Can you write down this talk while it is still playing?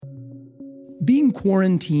Being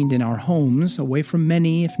quarantined in our homes, away from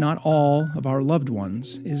many, if not all, of our loved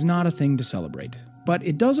ones, is not a thing to celebrate. But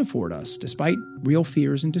it does afford us, despite real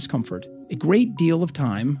fears and discomfort, a great deal of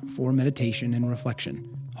time for meditation and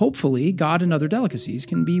reflection. Hopefully, God and Other Delicacies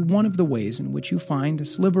can be one of the ways in which you find a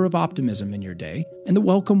sliver of optimism in your day and the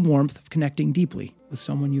welcome warmth of connecting deeply with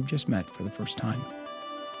someone you've just met for the first time.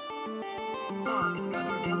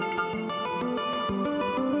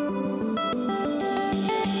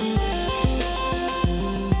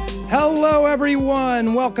 Hello,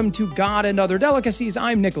 everyone. Welcome to God and Other Delicacies.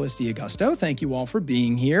 I'm Nicholas D'Augusto. Thank you all for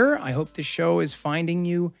being here. I hope this show is finding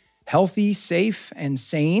you healthy, safe, and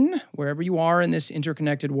sane wherever you are in this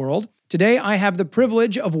interconnected world. Today, I have the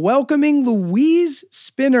privilege of welcoming Louise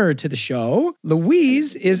Spinner to the show.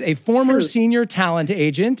 Louise is a former senior talent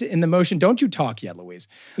agent in the motion. Don't you talk yet, Louise.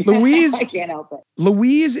 Louise, I can't help it.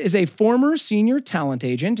 Louise is a former senior talent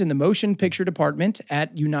agent in the motion picture department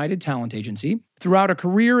at United Talent Agency. Throughout a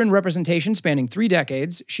career in representation spanning 3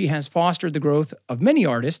 decades, she has fostered the growth of many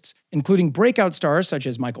artists, including breakout stars such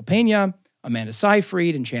as Michael Pena, Amanda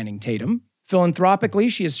Seyfried, and Channing Tatum. Philanthropically,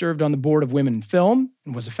 she has served on the board of Women in Film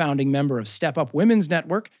and was a founding member of Step Up Women's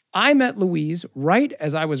Network. I met Louise right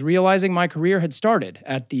as I was realizing my career had started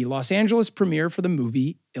at the Los Angeles premiere for the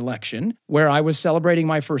movie Election, where I was celebrating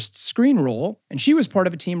my first screen role, and she was part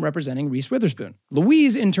of a team representing Reese Witherspoon.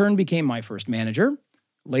 Louise, in turn, became my first manager,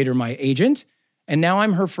 later my agent, and now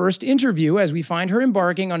I'm her first interview as we find her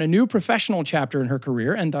embarking on a new professional chapter in her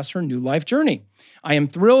career and thus her new life journey. I am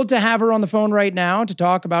thrilled to have her on the phone right now to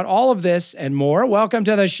talk about all of this and more. Welcome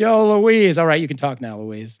to the show, Louise. All right, you can talk now,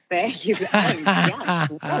 Louise. Thank you. Yeah,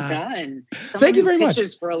 well done. Thank you very much.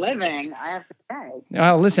 Pitches for a living, I have to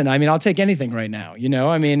say. Listen, I'll take anything right now.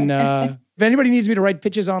 If anybody needs me to write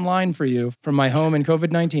pitches online for you from my home in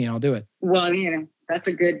COVID-19, I'll do it. Well, that's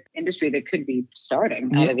a good industry that could be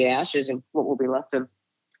starting out of the ashes of what will be left of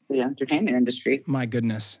the entertainment industry. My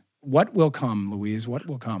goodness. What will come, Louise? What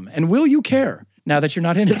will come? And will you care now that you're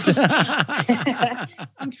not in it?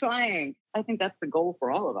 I'm trying. I think that's the goal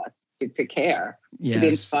for all of us, to care, yes. To be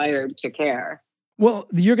inspired to care. Well,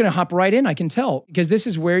 you're going to hop right in, I can tell, because this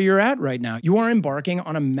is where you're at right now. You are embarking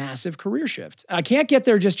on a massive career shift. I can't get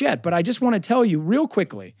there just yet, but I just want to tell you real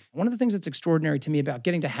quickly, one of the things that's extraordinary to me about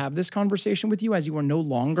getting to have this conversation with you as you are no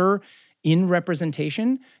longer in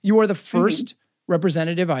representation, you are the first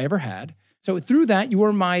representative I ever had. So through that, you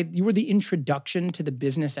were the introduction to the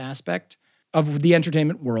business aspect of the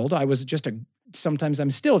entertainment world. I was sometimes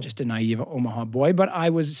I'm still just a naive Omaha boy, but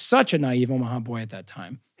I was such a naive Omaha boy at that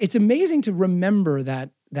time. It's amazing to remember that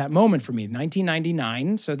moment for me,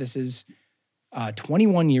 1999. So this is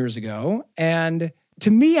 21 years ago. And to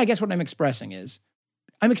me, I guess what I'm expressing is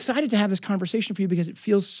I'm excited to have this conversation for you because it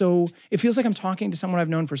feels like I'm talking to someone I've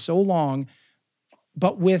known for so long,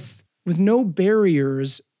 but with no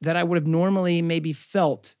barriers that I would have normally maybe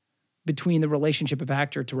felt between the relationship of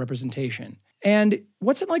actor to representation. And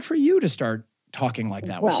what's it like for you to start talking like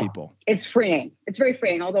that with people? It's freeing. It's very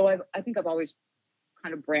freeing. Although I think I've always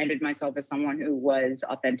kind of branded myself as someone who was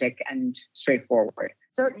authentic and straightforward.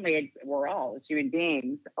 Certainly, we're all, as human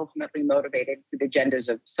beings, ultimately motivated with agendas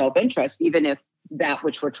of self-interest, even if that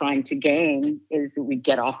which we're trying to gain is that we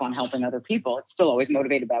get off on helping other people. It's still always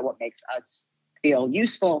motivated by what makes us feel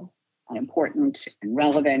useful and important and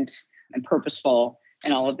relevant and purposeful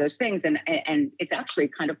and all of those things. And it's actually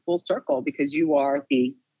kind of full circle because you are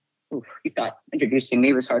you thought introducing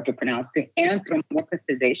me was hard to pronounce, the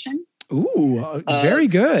anthropomorphization. Ooh, very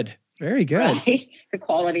good. Very good. Right? The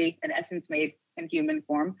quality and essence made in human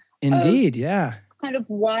form. Indeed, yeah. Kind of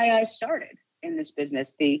why I started in this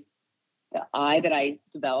business. The eye that I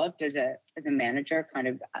developed as a manager, kind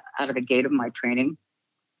of out of the gate of my training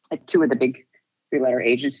at 2 of the big 3-letter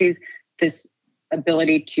agencies, this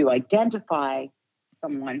ability to identify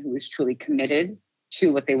someone who was truly committed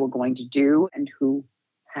to what they were going to do and who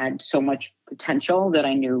had so much potential that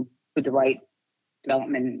I knew with the right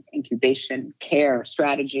development, incubation, care,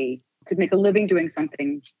 strategy, could make a living doing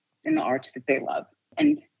something in the arts that they love.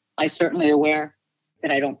 And I'm certainly aware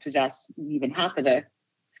that I don't possess even half of the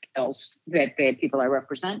skills that the people I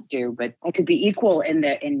represent do, but I could be equal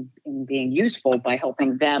in being useful by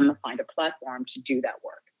helping them find a platform to do that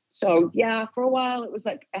work. So yeah, for a while it was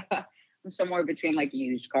like somewhere between like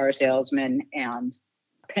used car salesman and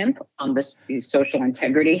pimp on the social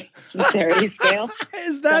integrity sincerity scale.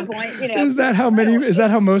 Is that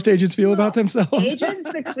how most agents feel about themselves?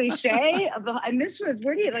 Agents, the cliche of and this was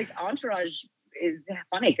really like Entourage is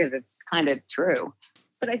funny because it's kind of true.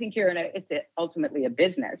 But I think it's ultimately a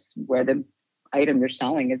business where the item you're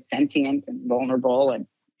selling is sentient and vulnerable and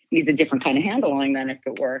needs a different kind of handling than if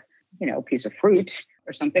it were, a piece of fruit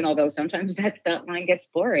or something. Although sometimes that line gets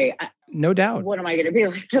blurry. No doubt. What am I going to be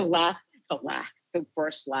like the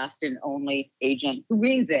first, last, and only agent who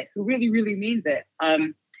means it, who really, really means it?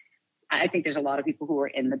 I think there's a lot of people who are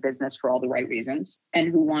in the business for all the right reasons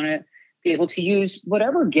and who want to be able to use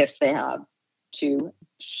whatever gifts they have to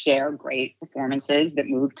share great performances that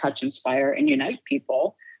move, touch, inspire, and unite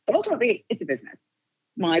people. But ultimately, it's a business.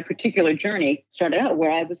 My particular journey started out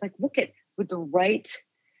where I was like, look at, with the right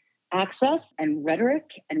access and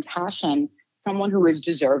rhetoric and passion, someone who is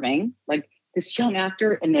deserving, like this young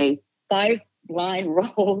actor in a 5-line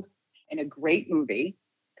role in a great movie,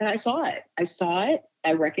 that I saw it,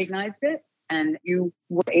 I recognized it, and you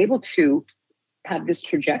were able to have this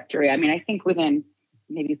trajectory. I mean, I think within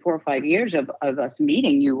maybe 4 or 5 years of us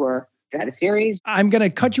meeting, you had a series. I'm going to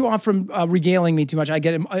cut you off from regaling me too much.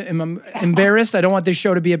 I'm embarrassed. I don't want this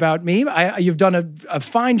show to be about me. You've done a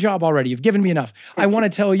fine job already. You've given me enough. I want to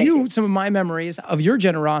tell you some of my memories of your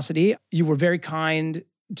generosity. You were very kind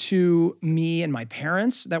to me and my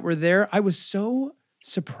parents that were there. I was so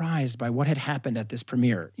surprised by what had happened at this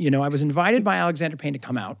premiere. You know, I was invited by Alexander Payne to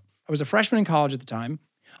come out. I was a freshman in college at the time.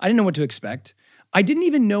 I didn't know what to expect. I didn't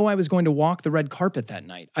even know I was going to walk the red carpet that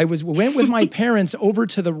night. Went with my parents over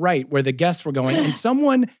to the right where the guests were going, and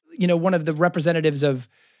someone, you know, one of the representatives of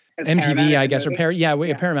MTV, I guess, or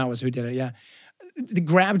Paramount was who did it. Yeah, they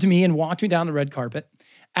grabbed me and walked me down the red carpet.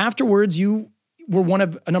 Afterwards, you were one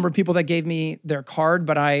of a number of people that gave me their card,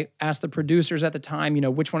 but I asked the producers at the time, you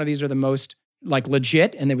know, which one of these are the most like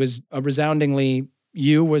legit, and it was a resoundingly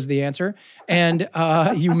you was the answer. And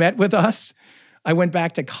you met with us. I went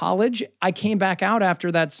back to college. I came back out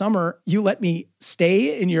after that summer. You let me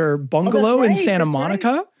stay in your bungalow in Santa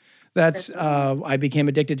Monica. I became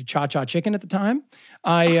addicted to Cha-Cha Chicken at the time.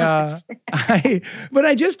 I'm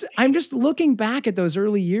just looking back at those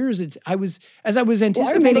early years. As I was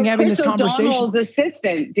anticipating having this conversation. O'Donnell's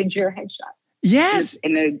assistant did your headshot. Yes.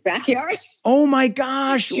 In the backyard. Oh my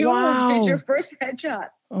gosh. Wow. Did your first headshot.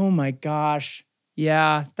 Oh my gosh.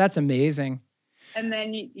 Yeah, that's amazing. And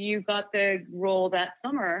then you got the role that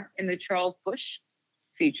summer in the Charles Busch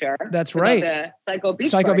feature. That's right. The Psycho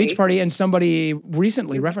Beach Party. And somebody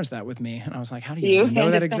recently referenced that with me. And I was like, how do you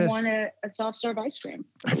know that exists? You handed someone a soft serve ice cream.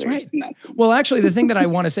 That's right. Well, actually, the thing that I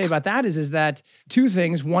want to say about that is that two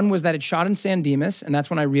things. One was that it shot in San Dimas. And that's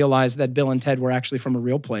when I realized that Bill and Ted were actually from a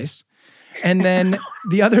real place. And then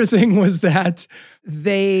the other thing was that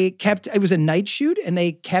it was a night shoot and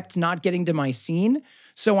they kept not getting to my scene.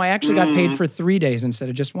 So I actually got paid for 3 days instead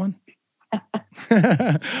of just one.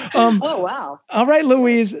 Oh, wow. All right,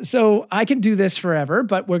 Louise. So I can do this forever,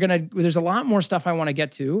 but there's a lot more stuff I want to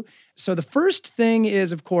get to. So the first thing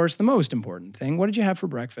is, of course, the most important thing. What did you have for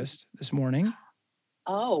breakfast this morning?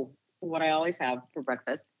 Oh, what I always have for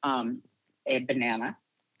breakfast, a banana.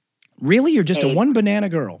 Really? You're just a one banana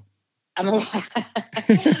girl. I'm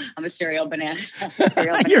a cereal banana.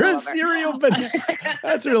 You're a cereal banana.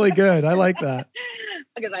 That's really good. I like that.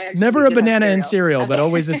 Never a banana in cereal, but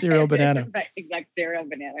always a cereal banana. Exact cereal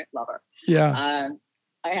banana lover. Yeah.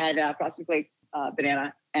 I had Frosted Flakes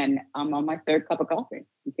banana, and I'm on my third cup of coffee.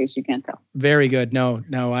 In case you can't tell. Very good. No.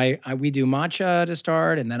 We do matcha to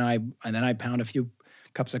start, and then I pound a few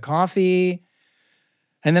cups of coffee.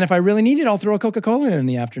 And then if I really need it, I'll throw a Coca-Cola in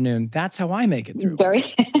the afternoon. That's how I make it through.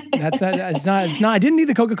 It's not. I didn't need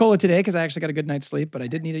the Coca-Cola today because I actually got a good night's sleep, but I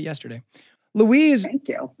did need it yesterday. Louise, thank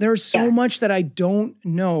you. There's so much that I don't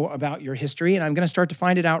know about your history, and I'm going to start to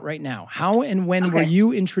find it out right now. How and when were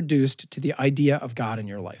you introduced to the idea of God in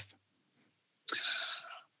your life?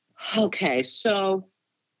 Okay, so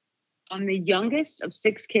I'm the youngest of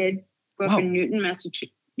 6 kids. Grew up in Newton,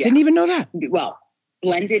 Massachusetts. Yeah. Didn't even know that. Well,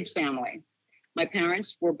 blended family. My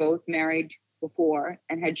parents were both married before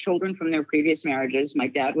and had children from their previous marriages. My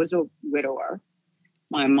dad was a widower.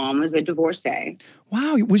 My mom was a divorcee.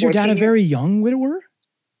 Wow. Was your dad a very young widower?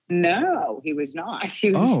 No, he was not.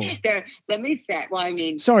 He was there. Let me say,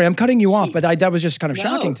 sorry, I'm cutting you off, but that was just kind of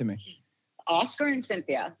shocking to me. Oscar and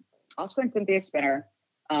Cynthia Spinner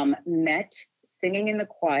met singing in the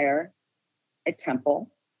choir at Temple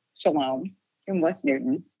Shalom in West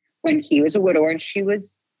Newton when he was a widower and she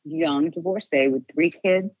was young divorcee with 3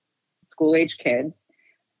 kids, school-age kids,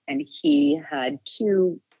 and he had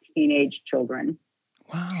 2 teenage children.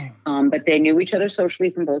 Wow. But they knew each other socially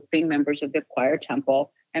from both being members of the choir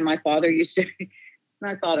Temple. And my father,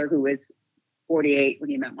 who was 48 when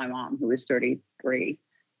he met my mom, who was 33,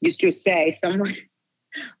 used to say somewhat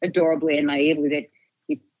adorably and naively that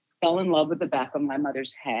fell in love with the back of my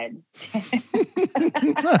mother's head.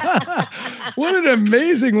 What an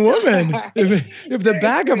amazing woman. If the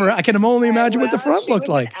back of her, I can only imagine what the front looked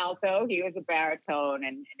like. She was an alto, he was a baritone.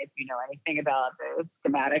 And if you know anything about the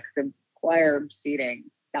schematics of choir seating,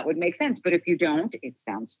 that would make sense. But if you don't, it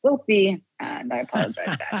sounds filthy. And I apologize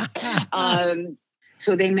for that.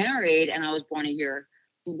 So they married and I was born a year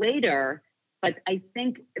later. But I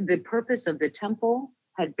think the purpose of the temple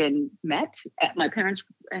had been met. My parents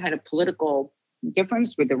had a political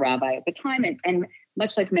difference with the rabbi at the time. And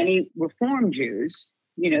much like many Reform Jews,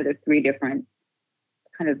 there are three different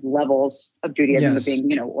kind of levels of Judaism, Yes. of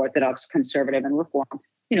being, Orthodox, conservative, and Reform.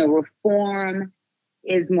 Reform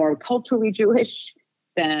is more culturally Jewish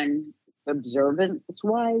than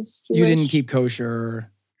observance-wise Jewish. You didn't keep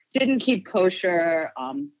kosher. Didn't keep kosher.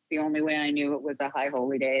 The only way I knew it was a high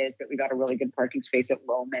holy day is that we got a really good parking space at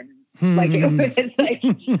Romans. Like it was like,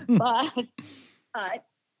 but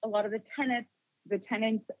a lot of the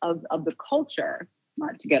tenets of the culture,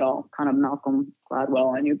 not to get all kind of Malcolm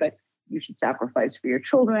Gladwell on you, but you should sacrifice for your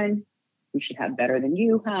children. We should have better than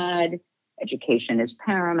you had. Education is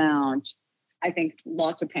paramount. I think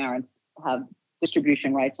lots of parents have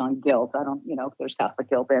distribution rights on guilt. I don't, there's Catholic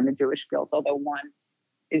guilt and the Jewish guilt, although one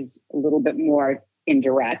is a little bit more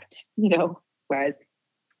indirect, whereas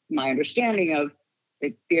my understanding of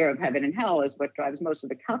the fear of heaven and hell is what drives most of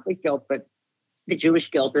the Catholic guilt, but the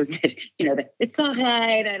Jewish guilt is that, that it's all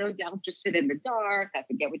right. I'll just sit in the dark. I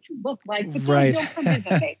forget what you look like. But Right. Don't come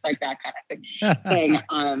visit me, like that kind of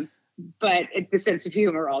thing. But the sense of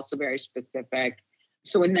humor also very specific.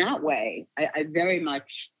 So in that way, I very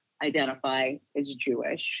much identify as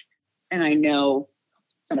Jewish, and I know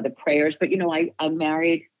some of the prayers. But I'm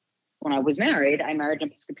married. When I was married, I married an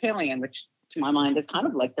Episcopalian, which to my mind is kind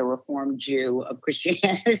of like the Reformed Jew of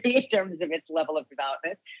Christianity in terms of its level of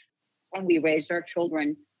devoutness. And we raised our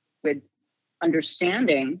children with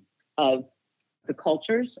understanding of the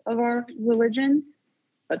cultures of our religion,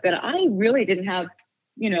 but that I really didn't have,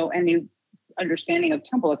 any understanding of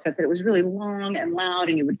temple, except that it was really long and loud,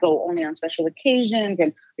 and you would go only on special occasions,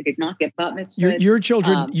 and they did not get bat mitzvahs. Your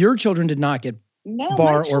children did not get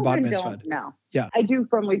bar or bat mitzvah. No. Yeah. I do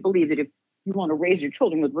firmly believe that if you want to raise your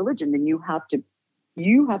children with religion, then you have to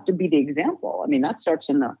be the example. I mean, that starts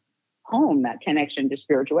in the home, that connection to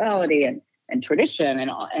spirituality and tradition,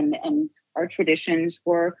 and our traditions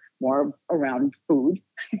were more around food.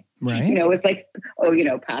 Right. It's like,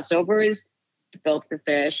 Passover is filter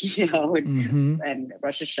fish, and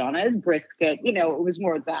Rosh Hashanah is brisket. It was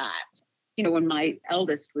more that. When my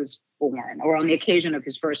eldest was born, or on the occasion of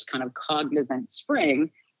his first kind of cognizant spring,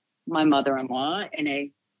 my mother-in-law, in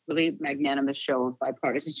a really magnanimous show of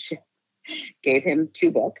bipartisanship, gave him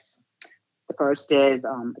 2 books. The first is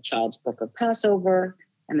A Child's Book of Passover,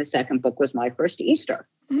 and the second book was My First Easter.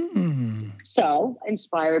 Mm. So,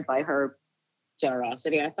 inspired by her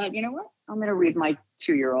generosity, I thought, you know what? I'm going to read my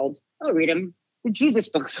 2-year-old. I'll read him the Jesus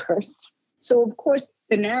book first. So, of course,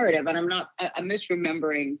 the narrative, and I'm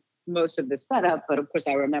misremembering most of the setup, but of course,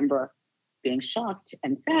 I remember being shocked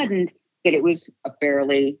and saddened that it was a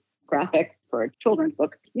fairly graphic for a children's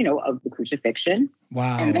book, of the crucifixion.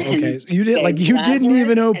 Wow. And then Okay. So you didn't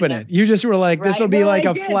even open it. You just were like, this will be like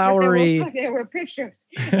a flowery. There were pictures.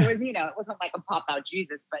 It was, it wasn't like a pop out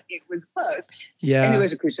Jesus, but it was close. Yeah. And there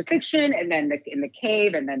was a crucifixion, and then in the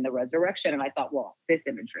cave, and then the resurrection. And I thought, well, this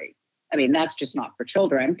imagery, that's just not for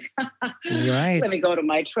children. Right. Let me go to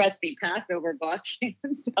my trusty Passover book and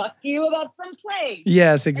talk to you about some plague.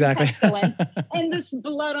 Yes, exactly. And this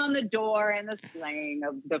blood on the door and the slaying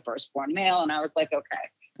of the firstborn male. And I was like, okay.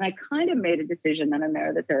 And I kind of made a decision then and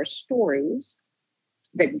there that there are stories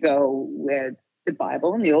that go with the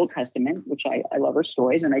Bible and the Old Testament, which I love our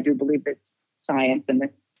stories. And I do believe that science and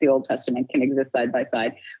the Old Testament can exist side by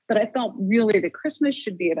side. But I felt really that Christmas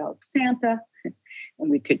should be about Santa. And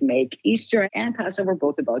we could make Easter and Passover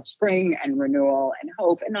both about spring and renewal and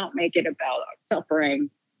hope, and not make it about suffering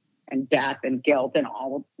and death and guilt and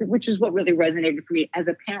all, which is what really resonated for me as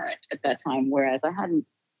a parent at that time, whereas I hadn't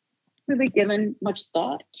really given much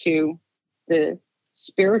thought to the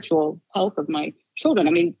spiritual health of my children.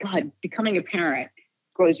 I mean, God, becoming a parent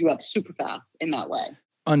grows you up super fast in that way.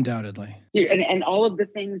 Undoubtedly. And all of the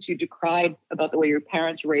things you decried about the way your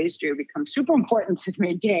parents raised you become super important to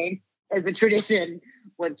maintain as a tradition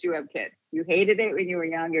once you have kids. You hated it when you were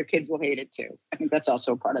young, your kids will hate it too. I think that's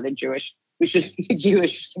also part of the Jewish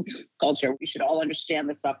culture. We should all understand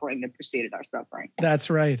the suffering that preceded our suffering. That's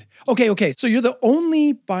right. Okay. So you're the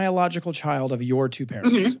only biological child of your 2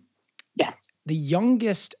 parents. Mm-hmm. Yes. The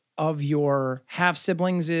youngest of your half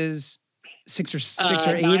siblings is six or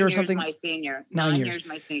 8 9 or years something? my senior. 9 years. 9 years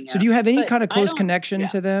my senior. So do you have any But kind of I close don't- connection yeah.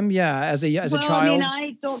 to them? Yeah, as a Well, child. I mean,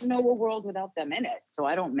 I don't know a world without them in it. So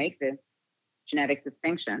I don't make the genetic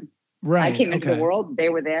distinction. Right. I came into the world, they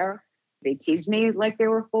were there. They teased me like they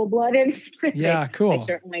were full-blooded. Yeah, cool. I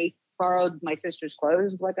certainly borrowed my sister's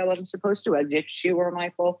clothes like I wasn't supposed to, as if she were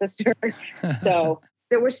my full sister. So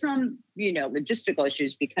there were some, logistical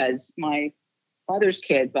issues because my father's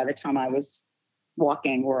kids, by the time I was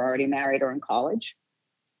walking, were already married or in college.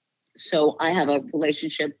 So I have a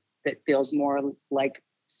relationship that feels more like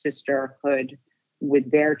sisterhood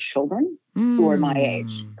with their children who are my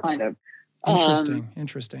age, kind of.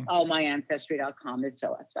 Interesting. Oh, my ancestry.com is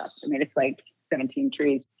so effed up. I mean, it's like 17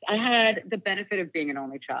 trees. I had the benefit of being an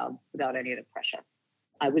only child without any of the pressure.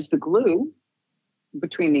 I was the glue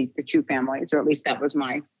between the two families, or at least that was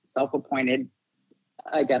my self-appointed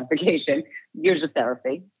identification. Years of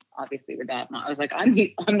therapy, obviously, with that. I was like, I'm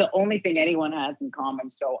the only thing anyone has in common,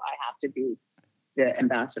 so I have to be the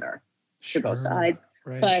ambassador to both sides.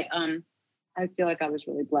 Right. But I feel like I was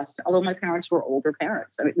really blessed. Although my parents were older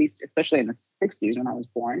parents, at least especially in the 60s when I was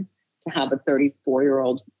born, to have a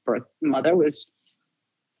 34-year-old birth mother was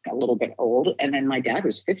a little bit old. And then my dad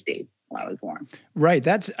was 50 when I was born. Right.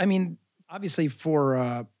 Obviously for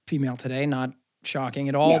a female today, not shocking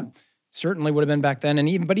at all. Yeah. Certainly would have been back then. And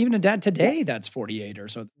even a dad today, that's 48 or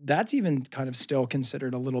so. That's even kind of still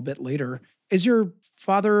considered a little bit later. Is your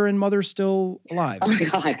father and mother still alive? Oh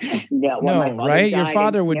God, no. No, right? Your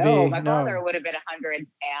father would be. My father would have been 100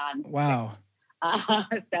 and wow,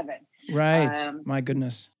 7. Right. My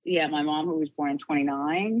goodness. Yeah, my mom, who was born in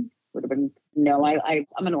 29, would have been. No, I'm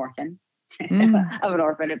an orphan. I'm an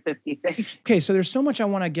orphan at 56. Okay, so there's so much I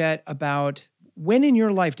want to get about. When in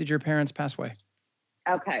your life did your parents pass away?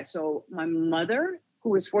 Okay, so my mother, who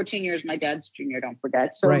was 14 years my dad's junior, don't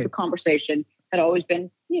forget. So right. The conversation had always been,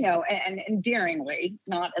 and endearingly,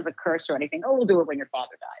 not as a curse or anything. Oh, we'll do it when your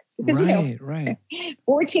father dies. Because, right.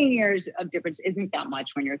 14 years of difference isn't that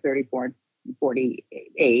much when you're 34,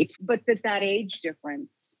 48. But that age difference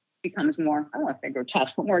becomes more, I don't want to say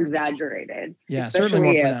grotesque, but more exaggerated. Yeah,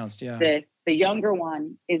 certainly more pronounced, yeah. The younger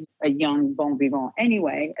one is a young bon vivant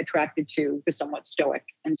anyway, attracted to the somewhat stoic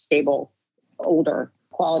and stable older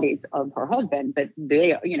qualities of her husband. But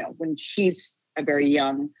they, when she's a very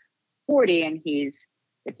young 40 and he's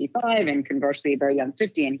 55, and conversely a very young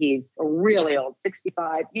 50 and he's a really old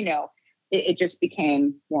 65, it just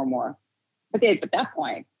became more and more. But at that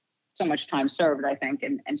point, so much time served, I think,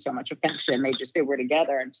 and so much affection. They were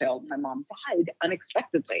together until my mom died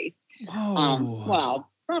unexpectedly. Whoa. Well,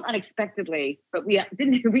 not unexpectedly, but we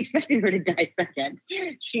expected her to die second.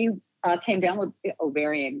 She came down with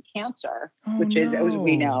ovarian cancer, which is, as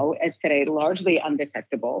we know, as today, largely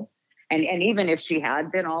undetectable. And even if she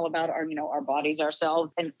had been all about our bodies,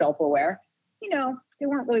 ourselves, and self-aware, they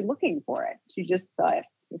weren't really looking for it. She just thought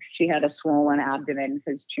she had a swollen abdomen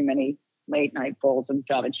because too many late night bowls of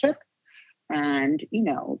Java chip. And,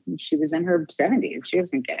 she was in her 70s. She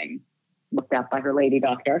wasn't getting looked at by her lady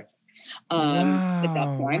doctor at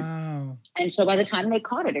that point. Wow. And so by the time they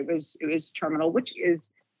caught it, it was terminal, which is,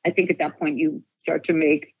 I think at that point you start to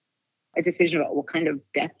make a decision about what kind of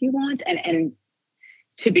death you want. And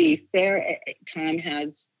to be fair, time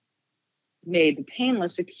has made the pain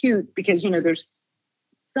less acute because, there's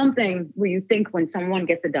something where you think when someone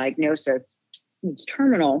gets a diagnosis, it's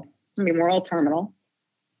terminal. I mean, we're all terminal.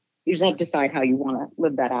 You just have to decide how you want to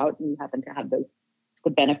live that out. And you happen to have the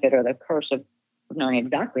benefit or the curse of knowing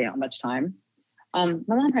exactly how much time. My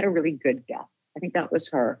mom had a really good death. I think that was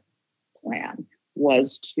her plan,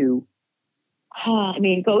 was to, go,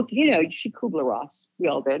 she Kubler-Ross. We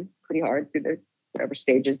all did pretty hard through the whatever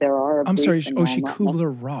stages there are. I'm sorry. She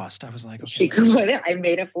Kubler-Ross. I was like, okay. I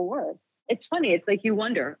made up a word. It's funny. It's like you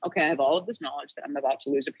wonder, okay, I have all of this knowledge that I'm about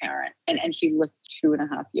to lose a parent. And she lived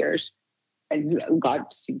 2.5 years and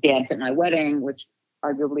got to dance at my wedding, which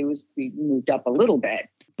arguably we moved up a little bit.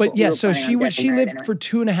 But yeah, so she lived for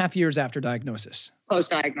 2.5 years after diagnosis.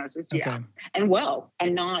 Post-diagnosis, okay. Yeah.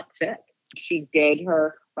 And not sick. She did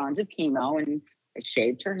her rounds of chemo and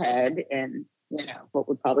shaved her head in, what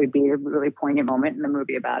would probably be a really poignant moment in the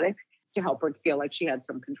movie about it to help her feel like she had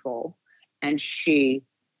some control. And she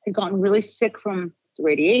had gotten really sick from the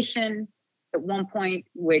radiation at one point,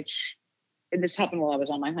 and this happened while I was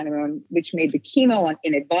on my honeymoon, which made the chemo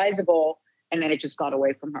inadvisable. And then it just got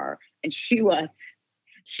away from her. And she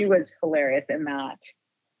was hilarious in that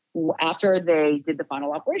after they did the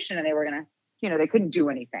final operation and they were going to, they couldn't do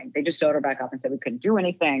anything. They just sewed her back up and said we couldn't do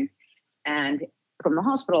anything. And from the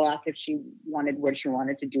hospital asked if she wanted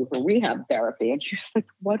to do her rehab therapy. And she was like,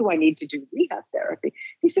 why do I need to do rehab therapy?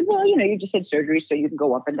 He said, well, you just had surgery so you can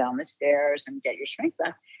go up and down the stairs and get your strength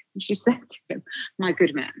back. And she said to him, my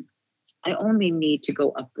good man, I only need to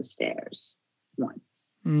go up the stairs once.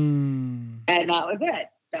 And that was it.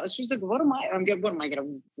 She was like, what am I going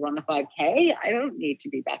to run the 5K? I don't need to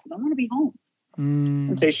be back. I want to be home.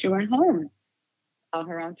 And so she went home on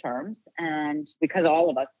her own terms. And because all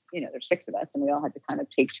of us, there's 6 of us, and we all had to kind of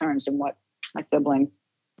take turns in what my siblings,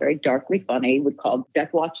 very darkly funny, would call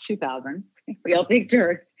Death Watch 2000. We all take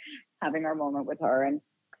turns having our moment with her. And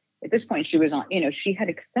at this point, she was on, she had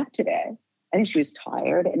accepted it. I think she was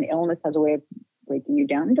tired, and illness has a way of breaking you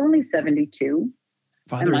down. He's only 72.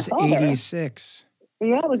 Father's 86.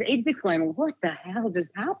 Yeah, it was 86 going, what the hell just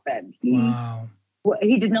happened? Wow.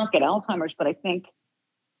 He did not get Alzheimer's, but I think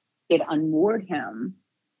it unmoored him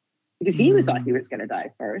because he thought he was going to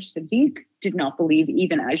die first. And he did not believe,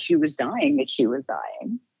 even as she was dying, that she was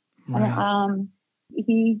dying. Right. And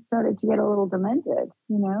he started to get a little demented,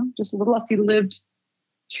 just a little less. He lived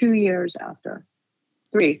 2 years after.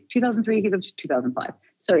 2003, he lived to 2005.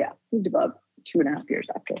 So yeah, he lived about 2.5 years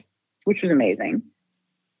after, which was amazing.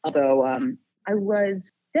 Although I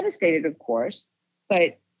was devastated, of course,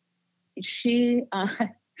 but she,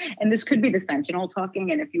 and this could be the fentanyl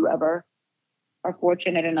talking, and if you ever are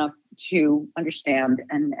fortunate enough to understand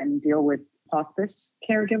and deal with hospice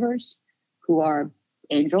caregivers who are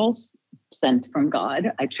angels sent from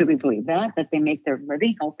God, I truly believe that they make their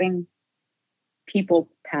living helping people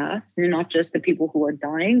pass, and not just the people who are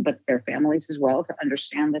dying, but their families as well, to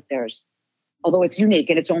understand that although it's unique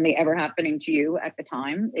and it's only ever happening to you at the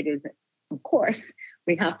time, it is, of course,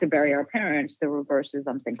 we have to bury our parents. The reverse is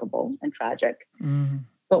unthinkable and tragic.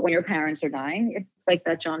 But when your parents are dying, it's like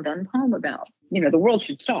that John Donne poem about, the world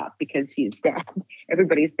should stop because he's dead.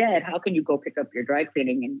 Everybody's dead. How can you go pick up your dry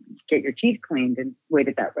cleaning and get your teeth cleaned and wait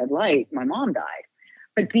at that red light? My mom died.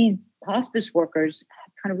 But these hospice workers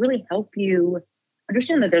kind of really help you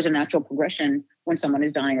understand that there's a natural progression when someone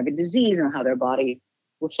is dying of a disease and how their body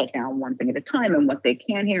will shut down one thing at a time and what they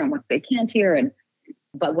can hear and what they can't hear.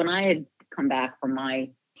 But when I had come back from my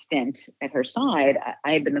stint at her side,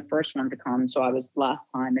 I had been the first one to come. So I was last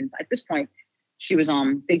time. And at this point, she was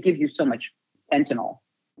on, they give you so much fentanyl,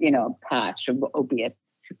 patch of opiate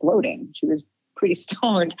floating. She was pretty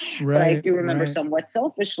stoned. Right, but I do remember somewhat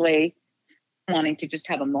selfishly wanting to just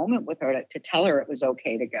have a moment with her to tell her it was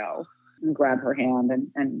okay to go and grab her hand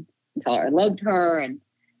and tell her I loved her.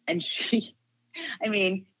 And she,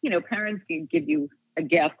 parents can give you a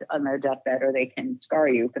gift on their deathbed, or they can scar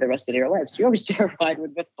you for the rest of your life. So you're always terrified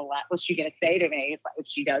with what's she going to say to me if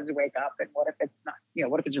she does wake up, and what if it's not,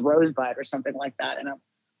 what if it's a rosebud or something like that, and I'm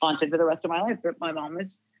haunted for the rest of my life. But my mom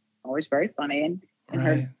was always very funny, and in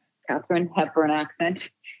her Katharine Hepburn accent,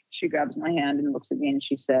 she grabs my hand and looks at me and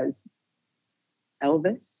she says,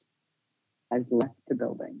 Elvis has left the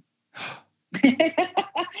building.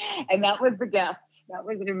 And that was the gift. That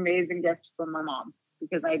was an amazing gift from my mom,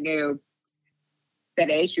 because I knew that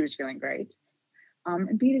A, she was feeling great,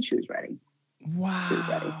 and B, that she was ready. Wow. She was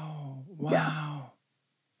ready. Wow. Yeah.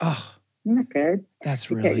 Oh, Isn't that good? that's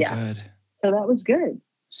really good. So that was good.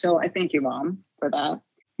 So I thank you, Mom, for that.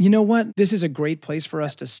 You know what? This is a great place for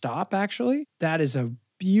us to stop, actually. That is a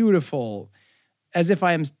beautiful, as if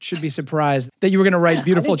should be surprised that you were going to write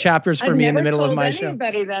beautiful chapters for me in the middle of my show. I've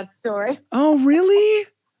never told anybody that story. Oh, really?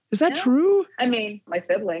 Is that true? I mean, my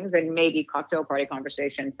siblings, and maybe cocktail party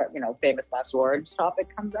conversation, but, famous last words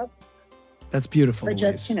topic comes up. That's beautiful, But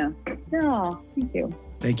Louise. just, no, thank you.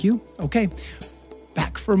 Thank you. Okay.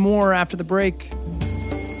 Back for more after the break.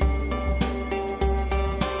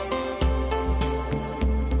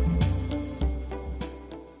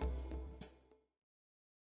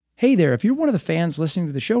 Hey there, if you're one of the fans listening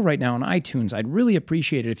to the show right now on iTunes, I'd really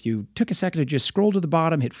appreciate it if you took a second to just scroll to the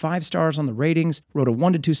bottom, hit 5 stars on the ratings, wrote a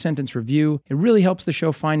 1 to 2 sentence review. It really helps the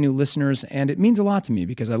show find new listeners, and it means a lot to me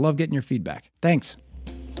because I love getting your feedback. Thanks.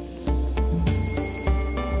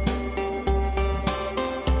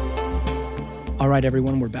 All right,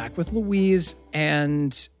 everyone, we're back with Louise.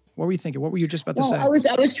 And what were you thinking? What were you just about to say? I was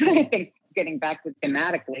trying to think, getting back to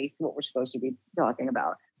thematically what we're supposed to be talking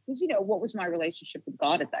about. Because, what was my relationship with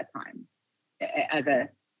God at that time as a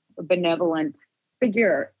benevolent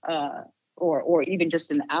figure, or even just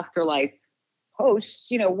an afterlife host?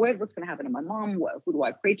 What's going to happen to my mom? Who do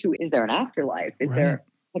I pray to? Is there an afterlife? Have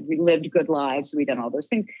we lived good lives? Have we done all those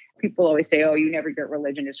things? People always say, oh, you never get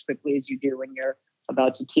religion as quickly as you do when you're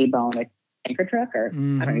about to T-bone a tanker truck, or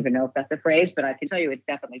I don't even know if that's a phrase, but I can tell you it's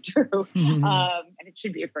definitely true. And it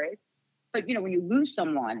should be a phrase. But, when you lose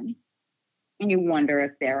someone, and you wonder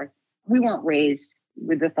if they're we weren't raised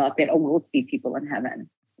with the thought that, oh, we'll see people in heaven.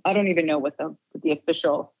 I don't even know what the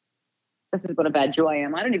official, this is what a bad Jew I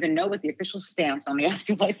am. I don't even know what the official stance on the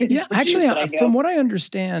afterlife is. Yeah, actually, from what I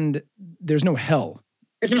understand, there's no hell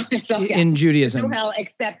in Judaism. There's no hell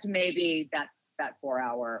except maybe that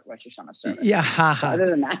 4-hour Rosh Hashanah service. Yeah. So other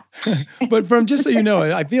than that. But from just so you know,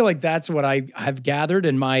 I feel like that's what I have gathered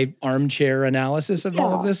in my armchair analysis of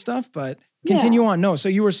all of this stuff. But continue on. No, so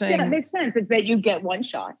you were saying. Yeah, it makes sense. It's that you get one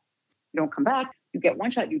shot. You don't come back. You get one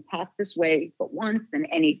shot. You pass this way but once, and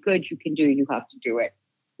any good you can do, you have to do it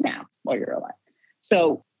now while you're alive.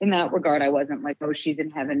 So in that regard, I wasn't like, oh, she's in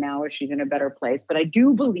heaven now or she's in a better place. But I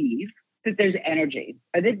do believe that there's energy.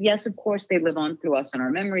 Yes, of course, they live on through us and our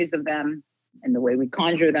memories of them and the way we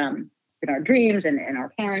conjure them in our dreams and in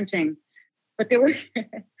our parenting. But there were,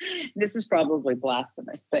 this is probably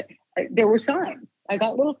blasphemous, but there were signs. I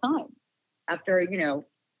got little signs after,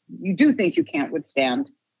 you do think you can't withstand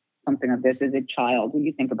something of this as a child. When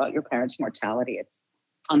you think about your parents' mortality, it's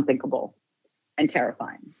unthinkable and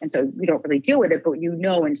terrifying. And so you don't really deal with it, but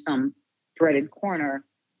in some dreaded corner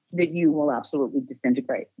that you will absolutely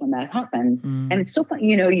disintegrate when that happens. And it's so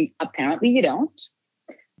funny, apparently you don't,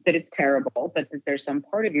 that it's terrible, but that there's some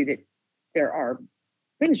part of you that there are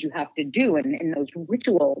things you have to do. And those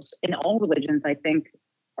rituals in all religions, I think,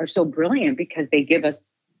 are so brilliant because they give us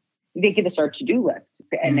our to-do list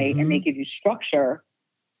and they give you structure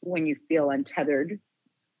when you feel untethered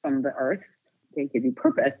from the earth. They give you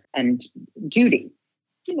purpose and duty.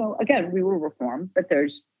 Again, we were reformed, but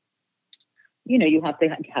there's, you have to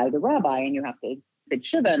have the rabbi and you have to sit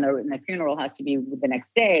shiva and the funeral has to be the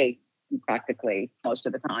next day, practically most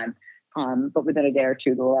of the time. But within a day or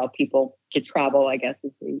two to allow people to travel, I guess,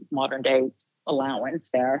 is the modern day allowance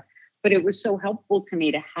there. But it was so helpful to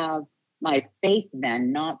me to have my faith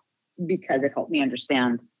then, not because it helped me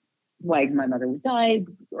understand why my mother died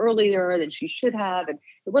earlier than she should have. And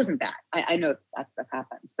it wasn't that. I know that stuff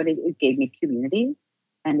happens, but it gave me community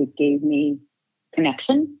and it gave me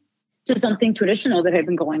connection to something traditional that had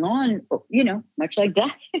been going on, much like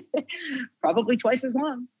death, probably twice as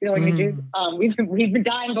long. Like the Jews, we've been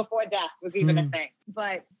dying before death was even a thing,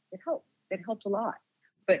 but it helped. It helped a lot,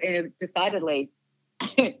 but in a decidedly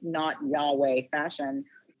not Yahweh fashion.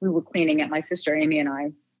 We were cleaning out, my sister Amy and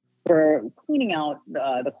I were cleaning out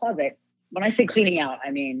the closet. When I say cleaning out, I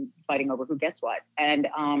mean fighting over who gets what. And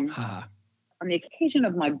on the occasion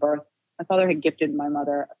of my birth, my father had gifted my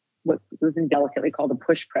mother what was indelicately called a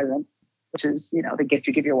push present, which is, the gift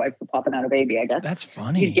you give your wife for popping out a baby, I guess. That's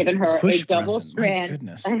funny. He'd given her push a double present. strand. My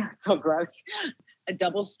goodness. I know, so gross. A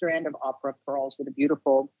double strand of opera pearls with a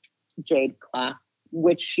beautiful jade clasp,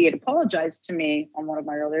 which she had apologized to me on one of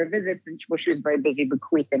my earlier visits, and she was very busy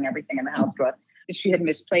bequeathing everything in the house to us. She had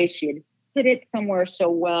misplaced. She had hid it somewhere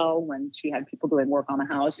so well when she had people doing work on the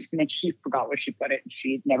house, and then she forgot where she put it, and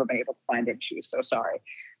she'd never been able to find it. She was so sorry.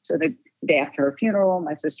 So the day after her funeral,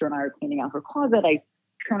 my sister and I were cleaning out her closet. I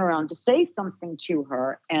turn around to say something to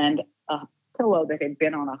her, and a pillow that had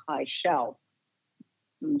been on a high shelf,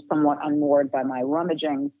 somewhat unmoored by my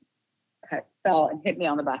rummagings, fell and hit me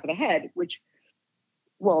on the back of the head, which,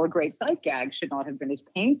 well, a great sight gag should not have been as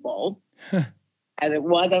painful as it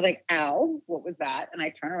was. I was like, ow, what was that? And I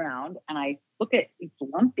turn around and I look at it's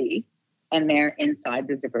lumpy, and there inside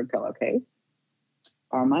the zippered pillowcase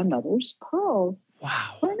are my mother's pearls.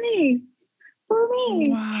 Wow. For me.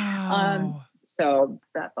 Wow. So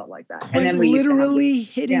that felt like that. Quite and then we literally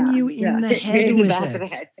hitting you in the head with back it. of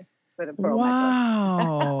the head with a pearl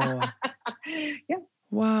Wow. Yeah.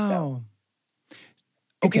 Wow. So,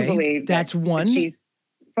 Okay, that's one. She's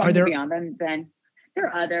from Are there beyond, and then there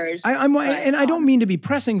are others. I don't mean to be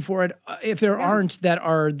pressing for it. If there aren't that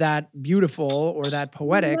are that beautiful or that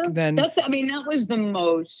poetic, then that was the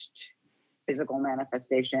most physical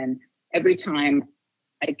manifestation. Every time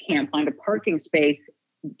I can't find a parking space,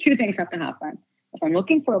 two things have to happen. If I'm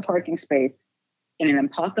looking for a parking space in an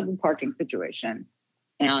impossible parking situation,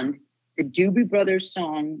 and the Doobie Brothers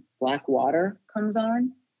song "Black Water" comes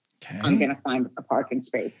on, I'm going to find a parking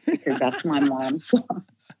space because that's my mom's song.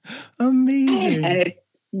 Amazing. And it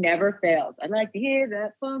never fails. I'd like to hear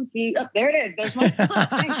that funky. Oh, there it is. There's my song.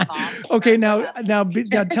 Thanks, Mom. Okay, now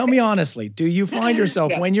tell me honestly, do you find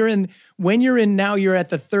yourself when you're in now you're at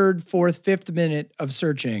the third, fourth, fifth minute of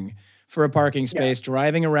searching for a parking space,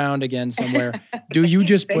 driving around again somewhere, do you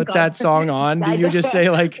just put that song on? Do you just say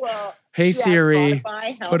like, hey Siri,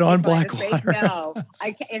 put on Black Water? No,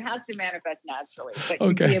 it has to manifest naturally. But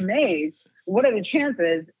you'd be amazed. What are the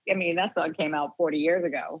chances? I mean, that song came out 40 years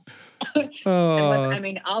ago.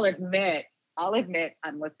 I'll admit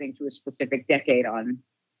I'm listening to a specific decade on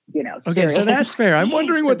Okay, so that's fair. I'm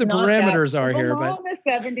wondering what the parameters are here. But on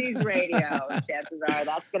the 70s radio, chances are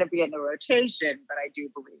that's going to be in the rotation, but I do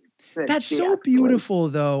believe that's so beautiful,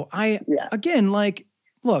 though. Again, like,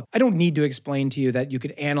 look, I don't need to explain to you that you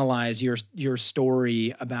could analyze your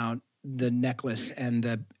story about the necklace and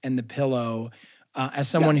the pillow as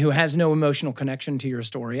someone who has no emotional connection to your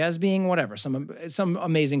story as being whatever, some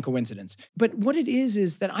amazing coincidence. But what it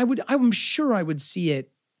is that I'm sure I would see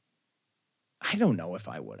it. I don't know if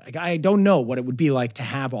I would. I don't know what it would be like to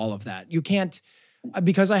have all of that. You can't,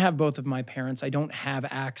 because I have both of my parents, I don't have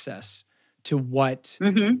access to what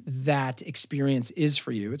that experience is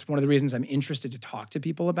for you. It's one of the reasons I'm interested to talk to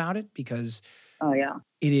people about it, because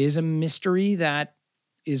it is a mystery that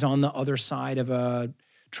is on the other side of a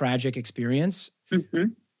tragic experience.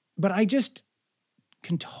 But I just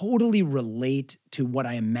can totally relate to what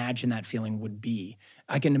I imagine that feeling would be.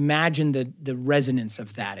 I can imagine the resonance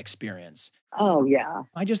of that experience. Oh yeah.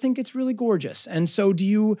 I just think it's really gorgeous. And so do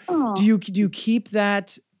you keep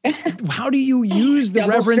that? How do you use the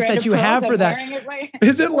reverence that you have for that?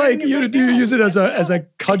 Is it like do you use it as a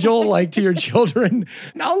cudgel, like to your children?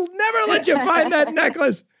 I'll never let you find that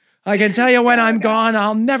necklace. I can tell you when I'm gone,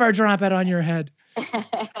 I'll never drop it on your head.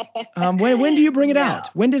 When do you bring it out?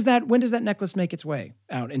 When does that necklace make its way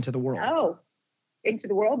out into the world? Oh, into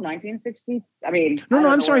the world, 1960. I mean, no,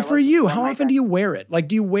 I'm sorry. For you, how often do you wear it? Like,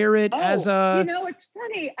 do you wear it as a? It's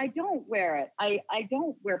funny. I don't wear it. I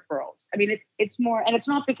don't wear pearls. I mean, it's more, and it's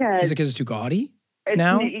not because. Is it because it's too gaudy?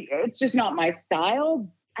 Now it's just not my style.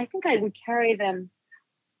 I think I would carry them.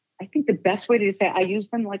 I think the best way to say I use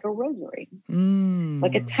them like a rosary,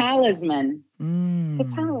 like a talisman. A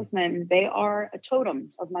talisman. They are a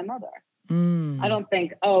totem of my mother. I don't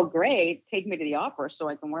think, oh, great, take me to the opera so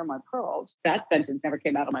I can wear my pearls. That sentence never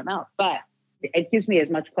came out of my mouth, but it gives me as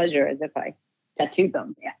much pleasure as if I tattooed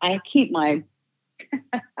them. I keep my,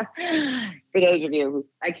 for those of you,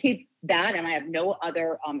 I keep that, and I have no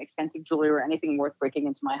other expensive jewelry or anything worth breaking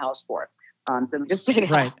into my house for. So I'm just saying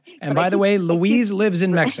right. And by the way, Louise lives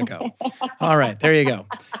in Mexico. All right, there you go.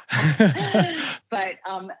 But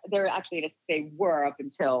they're actually, they were up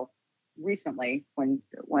until recently when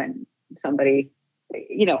somebody,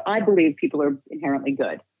 I believe people are inherently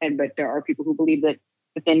good, but there are people who believe that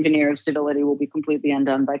the thin veneer of civility will be completely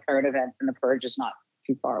undone by current events, and the purge is not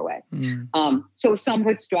too far away. So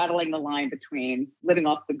somewhat straddling the line between living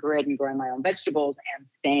off the grid and growing my own vegetables and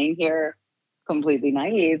staying here completely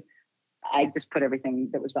naive, I just put everything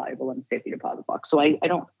that was valuable in a safety deposit box. So I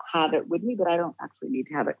don't have it with me, but I don't actually need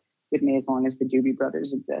to have it with me as long as the Doobie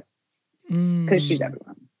Brothers exist, because she's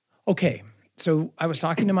everyone. Okay. So I was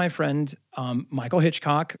talking to my friend, Michael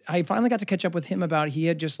Hitchcock. I finally got to catch up with him about he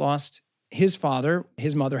had just lost his father.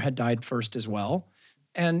 His mother had died first as well.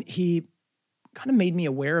 And he kind of made me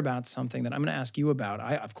aware about something that I'm going to ask you about.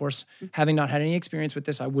 I, of course, having not had any experience with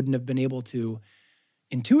this, I wouldn't have been able to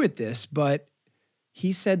intuit this, but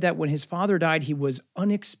he said that when his father died, he was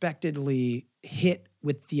unexpectedly hit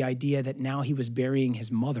with the idea that now he was burying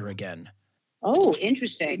his mother again. Oh,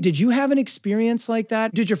 interesting. Did you have an experience like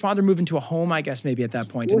that? Did your father move into a home, I guess, maybe at that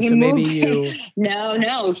point? Well, and so maybe you...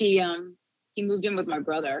 No. He moved in with my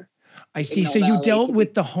brother. I see. So you dealt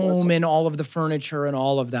with the home and all of the furniture and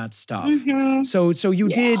all of that stuff. So you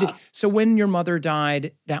did. So when your mother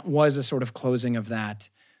died, that was a sort of closing of that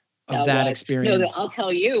experience. No, I'll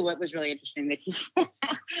tell you what was really interesting. That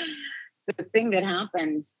the thing that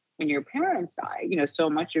happens when your parents die,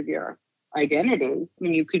 so much of your identity. I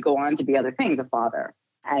mean, you could go on to be other things, a father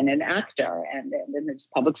and an actor and then there's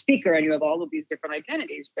public speaker, and you have all of these different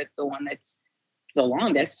identities. But the one that's the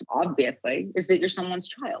longest, obviously, is that you're someone's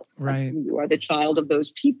child. Right. You are the child of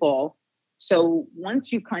those people. So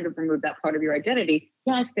once you kind of remove that part of your identity,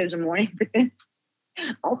 yes, there's a mourning, but then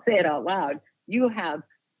I'll say it out loud. You have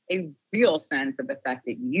a real sense of the fact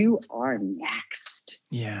that you are next.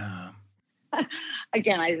 Yeah.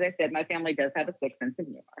 Again, as I said, my family does have a sick sense of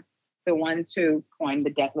humor. The ones who coined the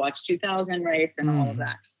Death Watch 2000 race and all of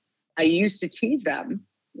that. I used to tease them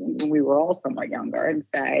when we were all somewhat younger and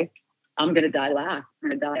say, I'm going to die last. I'm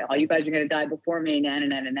going to die. All you guys are going to die before me. Na.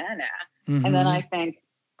 And then I think,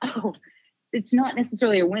 it's not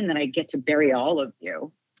necessarily a win that I get to bury all of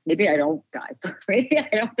you. Maybe I don't die. Maybe I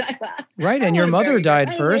don't die last. Right. And your mother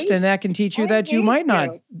died first, and that can teach you that you might not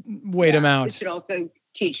wait them out. It should also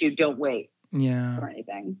teach you don't wait for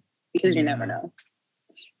anything, because you never know.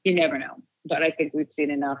 You never know. But I think we've seen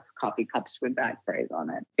enough coffee cups with that phrase on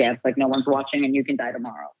it. Dance like no one's watching and you can die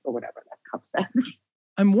tomorrow, or whatever that cup says.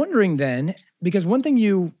 I'm wondering then, because one thing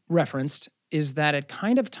you referenced is that it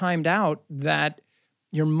kind of timed out that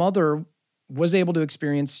your mother was able to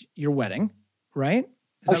experience your wedding, right?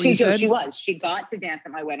 Is that what you said? She was. She got to dance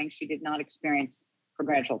at my wedding. She did not experience her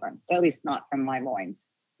grandchildren, at least not from my loins.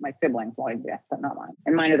 My siblings loins, yes, but not mine.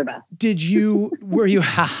 And mine are the best. Were you,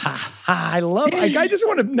 I just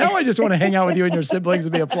want to hang out with you and your siblings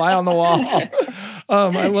and be a fly on the wall.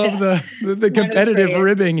 I love the competitive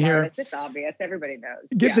ribbing here. It's obvious. Everybody knows.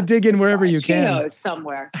 Get the dig in wherever you can. She knows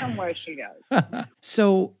somewhere she knows.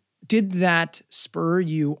 So did that spur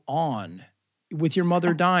you on with your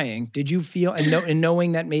mother dying? Did you feel, and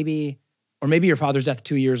knowing that maybe your father's death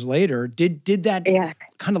 2 years later, did that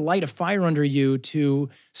kind of light a fire under you to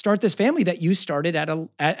start this family that you started at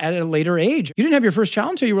a later age? You didn't have your first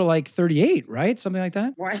child until you were like 38, right? Something like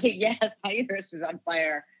that? Right, yes. My uterus was on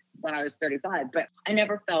fire when I was 35, but I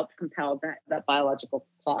never felt compelled that biological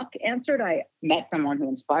clock answered. I met someone who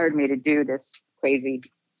inspired me to do this crazy,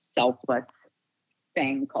 selfless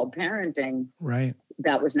thing called parenting. Right.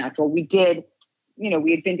 That was natural. We had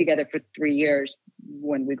been together for 3 years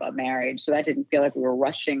when we got married, so that didn't feel like we were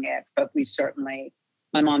rushing it, but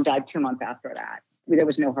my mom died 2 months after that. There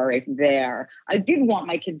was no hurry there. I did want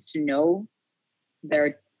my kids to know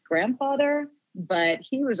their grandfather, but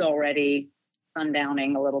he was already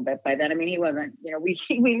sundowning a little bit by then. I mean, he wasn't,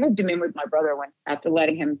 we moved him in with my brother when, after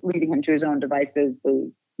leaving him to his own devices,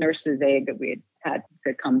 the nurse's aide that we had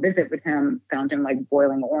to come visit with him found him like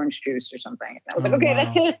boiling orange juice or something. And I was like, okay,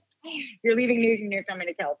 that's it. You're leaving New York and you're coming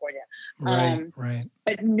to California. Right.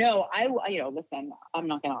 But no, listen, I'm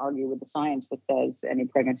not going to argue with the science that says any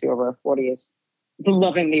pregnancy over 40 is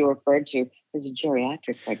lovingly referred to as a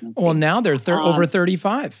geriatric pregnancy. Well, now they're over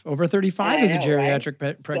 35. Over 35 is a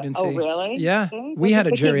geriatric pregnancy. Oh, really? Yeah. We had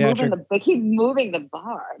a geriatric. They keep moving the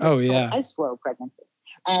bar. A slow pregnancy.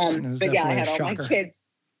 But yeah, I had all my kids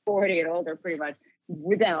 40 and older pretty much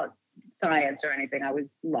without science or anything. I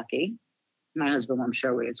was lucky. My husband, I'm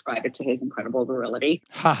sure, would ascribe it to his incredible virility.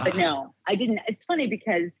 But no, I didn't. It's funny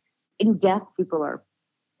because in death, people are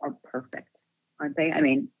perfect, aren't they? I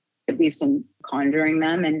mean, at least in conjuring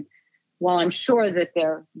them. And while I'm sure that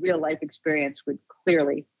their real life experience would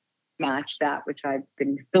clearly match that, which I've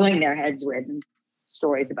been filling their heads with, and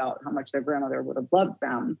stories about how much their grandmother would have loved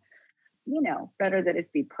them, better that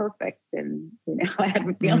it be perfect. And, I have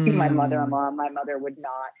a feeling my mother-in-law, my mother would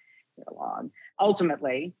not get along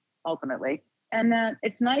ultimately. And that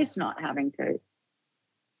it's nice not having to,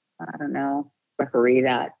 referee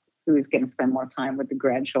that who's going to spend more time with the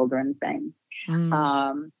grandchildren thing.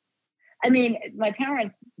 I mean, my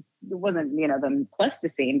parents, it wasn't, the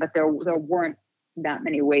Pleistocene, but there weren't that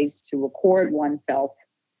many ways to record oneself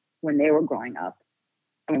when they were growing up.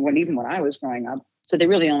 I mean, even when I was growing up. So they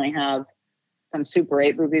really only have some Super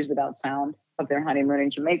 8 movies without sound of their honeymoon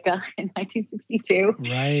in Jamaica in 1962.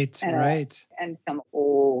 Right. And some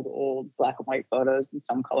old black and white photos and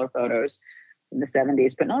some color photos in the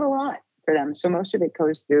 70s, but not a lot for them. So most of it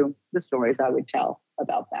goes through the stories I would tell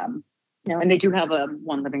about them. And they do have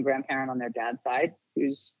one living grandparent on their dad's side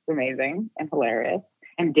who's amazing and hilarious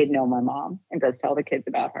and did know my mom and does tell the kids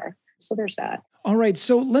about her. So there's that. All right.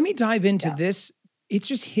 So let me dive into this. It's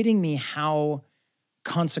just hitting me how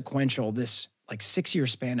consequential this 6-year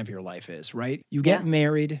span of your life is, right? You get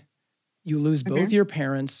married, you lose both your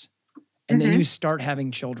parents, and then you start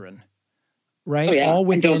having children, right? Oh, yeah. All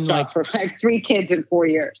within for 3 kids in 4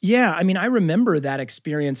 years. Yeah. I mean, I remember that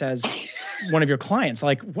experience as one of your clients.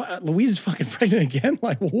 Like, what? Louise is fucking pregnant again?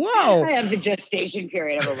 Like, whoa. I have the gestation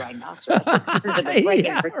period of a rhinoceros. I've been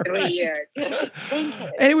pregnant for 3 years.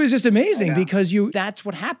 And it was just amazing because that's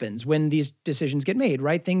what happens when these decisions get made,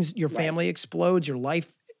 right? Your family explodes, your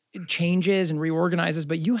life changes and reorganizes,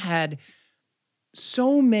 but you had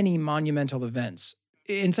so many monumental events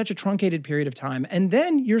in such a truncated period of time. And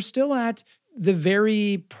then you're still at the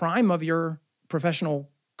very prime of your professional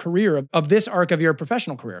career, of this arc of your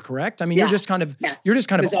professional career, correct? I mean, you're just kind of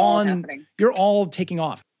you're all taking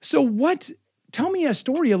off. So tell me a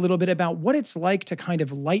story a little bit about what it's like to kind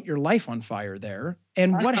of light your life on fire there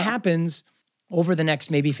and what happens over the next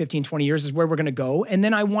maybe 15, 20 years is where we're going to go. And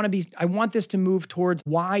then I want this to move towards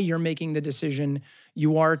why you're making the decision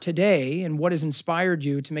you are today and what has inspired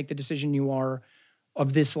you to make the decision you are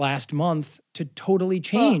of this last month to totally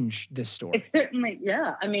change this story. It's certainly,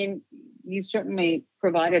 I mean, you certainly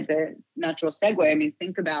provided the natural segue. I mean,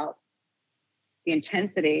 think about the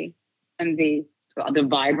intensity and the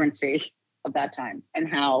vibrancy of that time and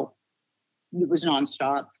how it was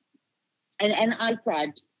nonstop. And I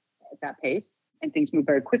thrived at that pace. And things move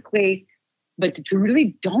very quickly, but you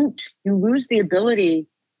really don't. You lose the ability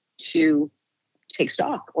to take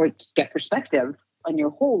stock or to get perspective on your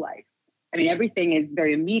whole life. I mean, everything is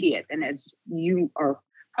very immediate. And as you are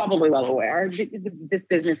probably well aware, this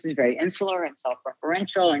business is very insular and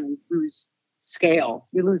self-referential, and you lose scale,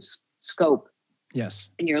 you lose scope Yes.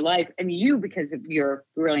 in your life. And you, because of your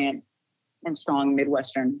brilliant and strong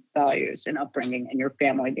Midwestern values and upbringing and your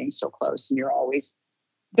family being so close, and you're always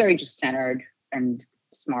very just centered and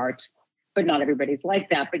smart, but not everybody's like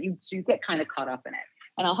that. But so you get kind of caught up in it.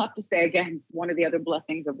 And I'll have to say again, one of the other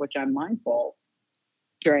blessings of which I'm mindful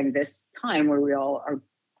during this time where we all are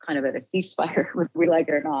kind of at a ceasefire, whether we like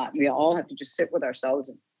it or not, we all have to just sit with ourselves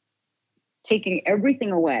and taking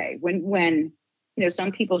everything away. When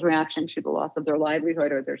some people's reaction to the loss of their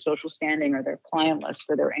livelihood or their social standing or their client list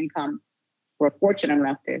or their income, we're fortunate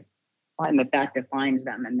enough to find that defines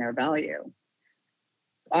them and their value.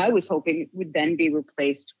 I was hoping it would then be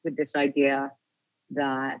replaced with this idea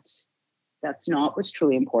that that's not what's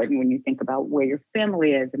truly important when you think about where your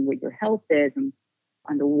family is and what your health is and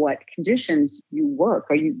under what conditions you work.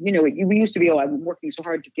 Or you used to be, I'm working so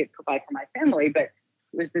hard to provide for my family, but it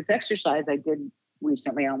was this exercise I did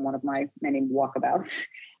recently on one of my many walkabouts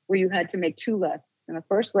where you had to make two lists. And the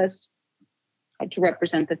first list had to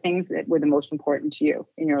represent the things that were the most important to you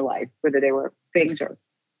in your life, whether they were things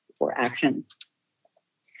or actions.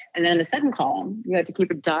 And then in the second column, you had to keep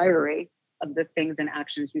a diary of the things and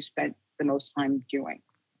actions you spent the most time doing.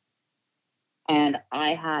 And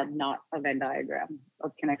I had not a Venn diagram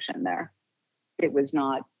of connection there. It was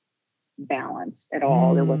not balanced at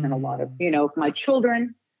all. There wasn't a lot of, my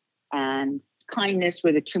children and kindness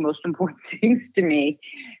were the two most important things to me.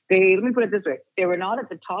 Let me put it this way. They were not at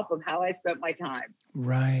the top of how I spent my time.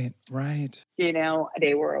 Right.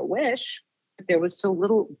 They were a wish, but there was so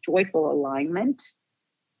little joyful alignment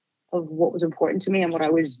of what was important to me and what I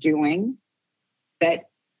was doing that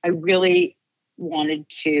I really wanted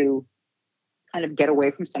to kind of get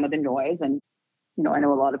away from some of the noise. And, I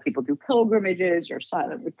know a lot of people do pilgrimages or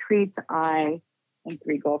silent retreats. I and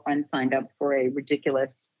 3 girlfriends signed up for a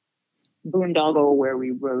ridiculous boondoggle where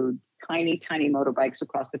we rode tiny, tiny motorbikes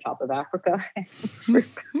across the top of Africa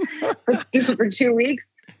for 2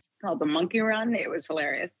 weeks called the Monkey Run. It was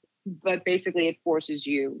hilarious. But basically it forces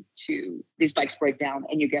you these bikes break down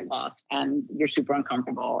and you get lost and you're super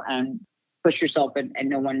uncomfortable and push yourself and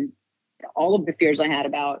no one, all of the fears I had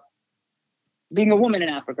about being a woman in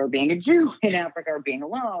Africa or being a Jew in Africa or being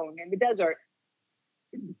alone in the desert.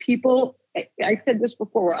 People, I said this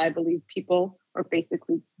before, where I believe people are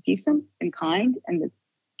basically decent and kind and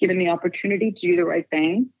given the opportunity to do the right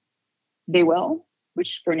thing, they will,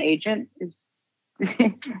 which for an agent is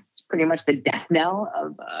pretty much the death knell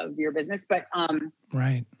of your business. But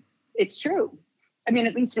right, it's true. I mean,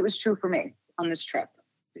 at least it was true for me on this trip,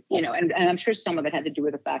 and I'm sure some of it had to do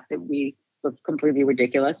with the fact that we looked completely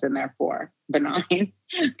ridiculous and therefore benign,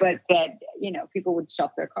 but that, people would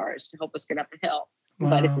stop their cars to help us get up the hill,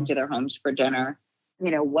 invite us into their homes for dinner,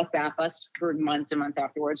 WhatsApp us for months and months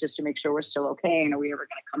afterwards just to make sure we're still okay and are we ever going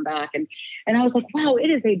to come back? And I was like, wow, it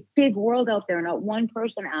is a big world out there. Not one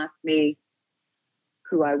person asked me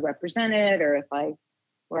who I represented or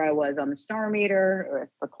where I was on the star meter or if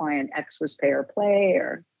the client X was pay or play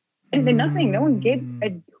or anything, nothing. No one gave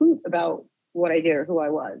a hoot about what I did or who I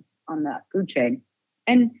was on that food chain.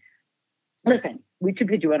 And listen, we could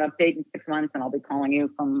do an update in 6 months and I'll be calling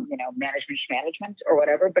you from, management or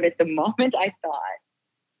whatever. But at the moment I thought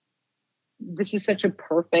this is such a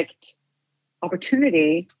perfect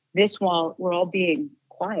opportunity. While we're all being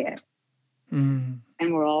quiet and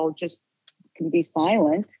we're all just can be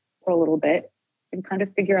silent for a little bit and kind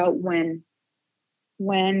of figure out when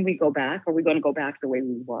we go back, are we going to go back the way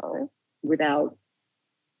we were without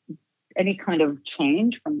any kind of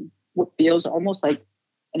change from what feels almost like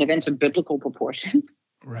an event of biblical proportion.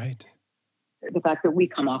 Right. The fact that we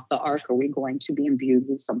come off the ark, are we going to be imbued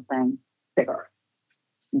with something bigger,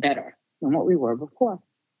 better than what we were before?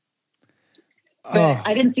 But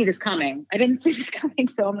I didn't see this coming.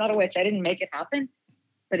 So I'm not a witch. I didn't make it happen,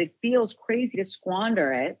 but it feels crazy to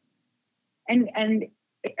squander it. And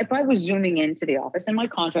if I was zooming into the office and my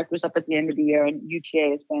contract was up at the end of the year and UTA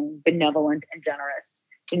has been benevolent and generous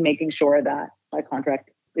in making sure that my contract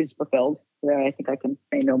is fulfilled. I think I can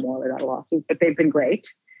say no more without a lawsuit, but they've been great.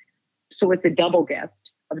 So it's a double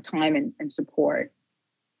gift of time and support.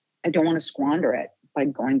 I don't want to squander it by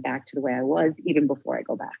going back to the way I was even before I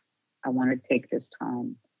go back. I want to take this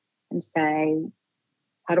time and say,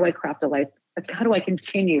 how do I craft a life? How do I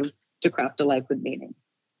continue to craft a life with meaning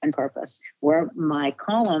and purpose where my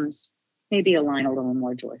columns maybe align a little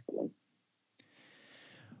more joyfully?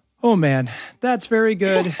 Oh man, that's very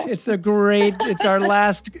good. It's our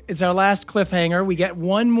last cliffhanger. We get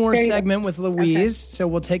one more segment with Louise. Okay. So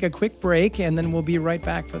we'll take a quick break and then we'll be right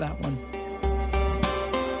back for that one.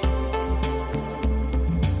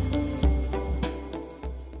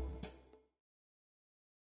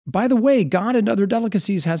 By the way, God and Other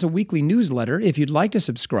Delicacies has a weekly newsletter. If you'd like to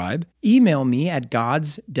subscribe, email me at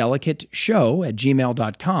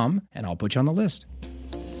godsdelicateshow@gmail.com, and I'll put you on the list.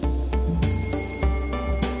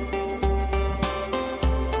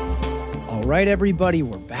 All right, everybody,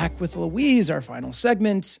 we're back with Louise, our final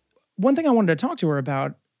segment. One thing I wanted to talk to her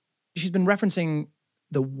about, she's been referencing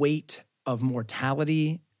the weight of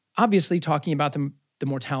mortality, obviously talking about the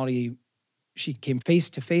mortality she came face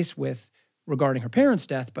to face with regarding her parents'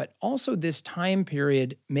 death, but also this time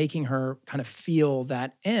period making her kind of feel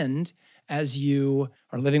that end as you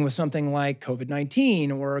are living with something like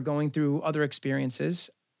COVID-19 or going through other experiences.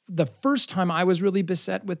 The first time I was really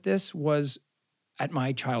beset with this was at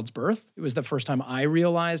my child's birth. It was the first time I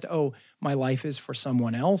realized, oh, my life is for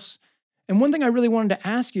someone else. And one thing I really wanted to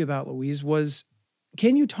ask you about, Louise, was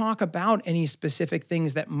can you talk about any specific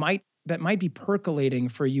things that might be percolating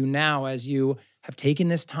for you now as you have taken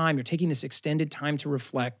this time, you're taking this extended time to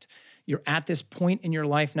reflect. You're at this point in your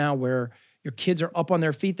life now where your kids are up on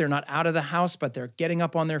their feet. They're not out of the house, but they're getting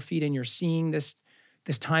up on their feet and you're seeing this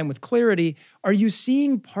time with clarity. Are you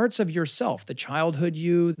seeing parts of yourself, the childhood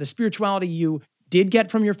you, the spirituality you did get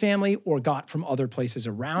from your family or got from other places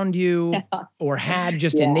around you or had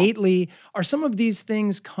just innately? Are some of these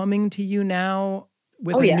things coming to you now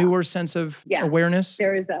with a newer sense of awareness?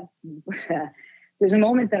 There's a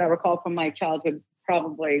moment that I recall from my childhood,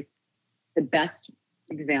 probably the best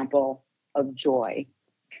example of joy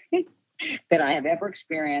that I have ever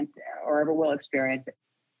experienced or ever will experience.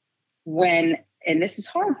 And this is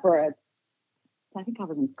hard I think I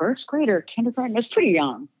was in first grade or kindergarten. I was pretty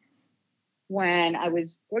young when I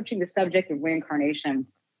was broaching the subject of reincarnation,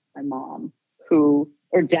 my mom, or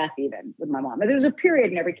death even with my mom. And there was a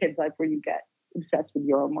period in every kid's life where you get obsessed with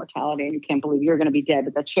your own mortality and you can't believe you're going to be dead,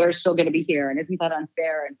 but that chair's still going to be here. And isn't that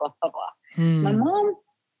unfair? And blah, blah, blah. My mom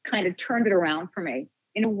kind of turned it around for me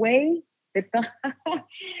in a way that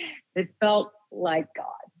felt like God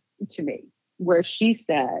to me, where she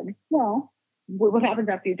said, well, what happens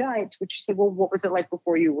after you die? It's what she said, well, what was it like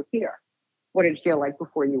before you were here? What did it feel like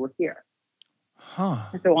before you were here? I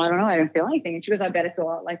said, well, I don't know. I didn't feel anything. And she goes, I bet it felt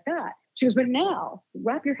a lot like that. She goes, but now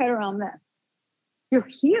wrap your head around this. You're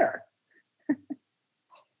here.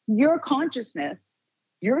 Your consciousness,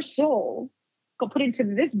 your soul got put into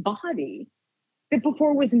this body that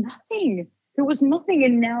before was nothing. There was nothing,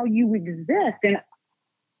 and now you exist. And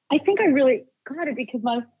I think I really got it because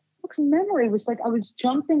my next memory was like I was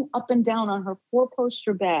jumping up and down on her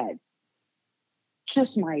four-poster bed.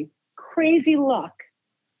 Just my crazy luck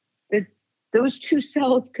that those two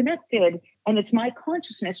cells connected, and it's my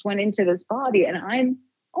consciousness went into this body, and I'm,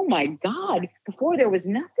 oh my God, before there was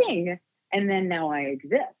nothing. And then now I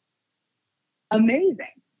exist. Amazing.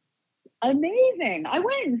 I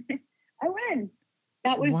win.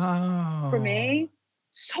 That was, for me,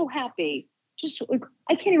 so happy. Just like,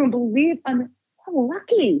 I can't even believe how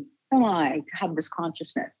lucky am I to have this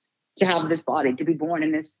consciousness, to have this body, to be born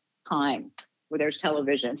in this time where there's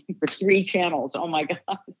television, the 3 channels. Oh my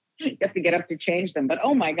God. You have to get up to change them. But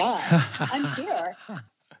oh my God, I'm here.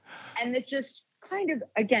 And it just kind of,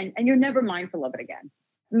 again, and you're never mindful of it again.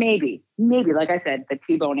 Maybe, like I said, the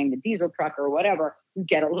T-boning the diesel truck or whatever, you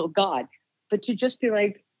get a little God. But to just be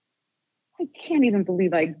like, I can't even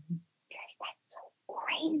believe that's so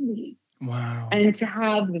crazy. Wow. And to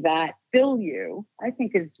have that fill you, I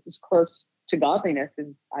think is as close to godliness as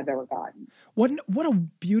I've ever gotten. What a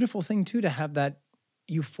beautiful thing too, to have that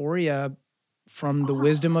euphoria from the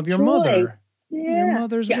wisdom of your mother. Yeah.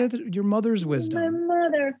 Your mother's wisdom. My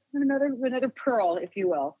mother, another pearl, if you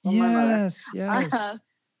will. Yes.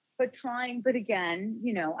 But again,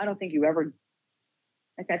 I don't think you ever,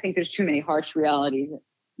 I think there's too many harsh realities,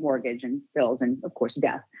 mortgage and bills and of course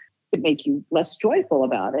death, that make you less joyful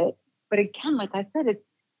about it. But again, like I said, it's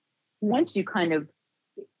once you kind of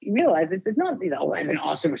realize it's not, I have an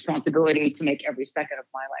awesome responsibility to make every second of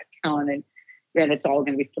my life count and then it's all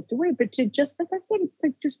going to be slipped away. But to just, like I said,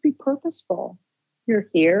 like just be purposeful. You're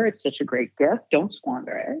here. It's such a great gift. Don't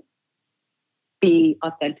squander it. Be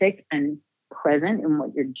authentic and present in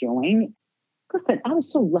what you're doing. Listen, I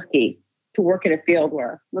was so lucky to work in a field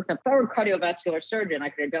where, listen, if I were a cardiovascular surgeon, I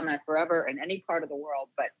could have done that forever in any part of the world.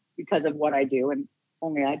 But because of what I do, and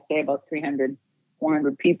only I'd say about 300,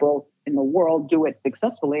 400 people in the world do it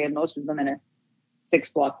successfully, and most of them in a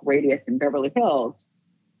 6-block radius in Beverly Hills.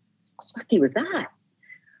 How lucky was that?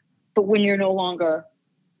 But when you're no longer,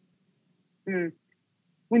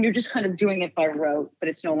 when you're just kind of doing it by rote, but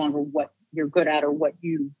it's no longer what you're good at or what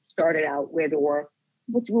you started out with or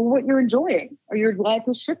what you're enjoying or your life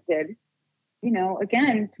has shifted,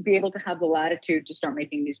 again, to be able to have the latitude to start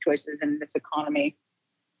making these choices in this economy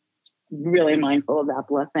really mindful of that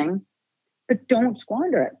blessing, but don't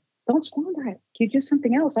squander it. Don't squander it. You do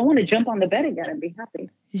something else. I want to jump on the bed again and be happy.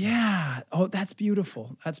 Yeah. Oh, that's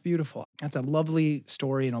beautiful. That's beautiful. That's a lovely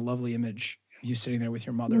story and a lovely image. You sitting there with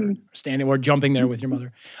your mother, standing or jumping there with your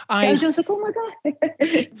mother. I was just like, oh my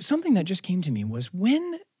God. Something that just came to me was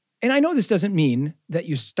when, and I know this doesn't mean that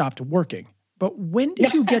you stopped working, but when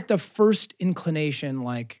did you get the first inclination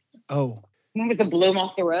like, oh, when was the bloom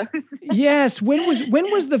off the rose? Yes. When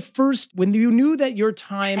was the first, when you knew that your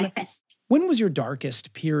time, when was your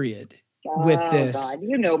darkest period with this? Oh God,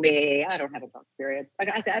 you know me. I don't have a dark period. Like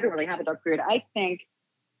I said, I don't really have a dark period. I think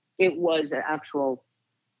it was an actual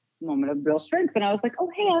moment of real strength. And I was like,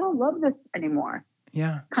 oh, hey, I don't love this anymore.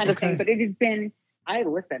 Yeah. Kind of thing. But it has been,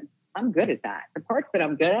 I'm good at that. The parts that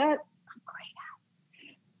I'm good at, I'm great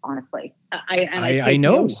at. Honestly. I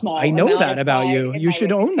know that about you. You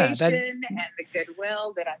should own that. And the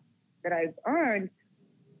goodwill that I've earned.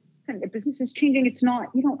 And the business is changing. It's not,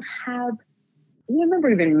 you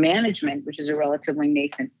remember even management, which is a relatively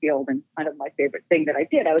nascent field and kind of my favorite thing that I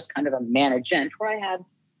did. I was kind of a managent where I had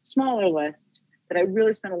smaller lists, that I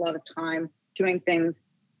really spent a lot of time doing things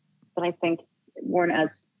that I think weren't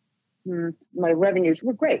as, my revenues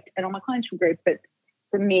were great and all my clients were great. But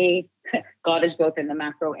for me, God is both in the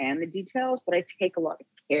macro and the details, but I take a lot of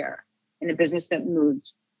care in a business that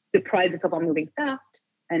prides itself on moving fast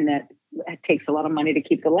and that it takes a lot of money to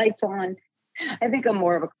keep the lights on. I think I'm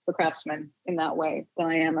more of a craftsman in that way than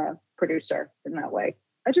I am a producer in that way.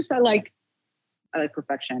 I like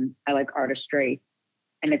perfection. I like artistry,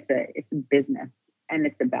 and it's a business, and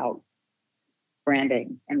it's about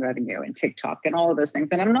branding and revenue and TikTok and all of those things.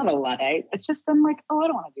 And I'm not a Luddite. It's just, I'm like, oh, I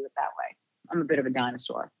don't want to do it that way. I'm a bit of a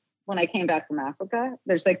dinosaur. When I came back from Africa,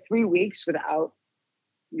 there's like 3 weeks without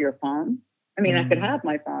your phone. I mean, I could have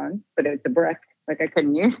my phone, but it's a brick. Like I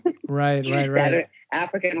couldn't use it. Right. That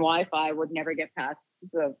African Wi-Fi would never get past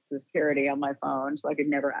the security on my phone, so I could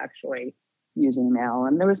never actually use email.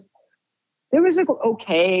 And there was like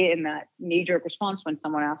okay in that knee-jerk response when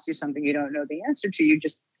someone asks you something you don't know the answer to. You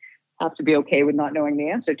just have to be okay with not knowing the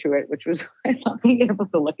answer to it, which was not being able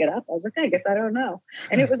to look it up. I was like, I guess I don't know,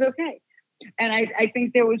 and it was okay. And I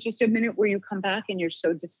think there was just a minute where you come back and you're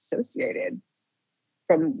so dissociated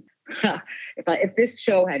from. If this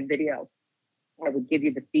show had video, I would give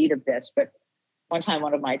you the feed of this. But one time,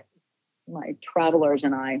 one of my travelers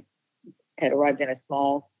and I had arrived in a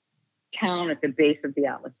small town at the base of the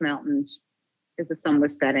Atlas Mountains as the sun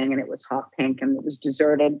was setting, and it was hot pink, and it was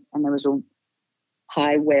deserted, and there was a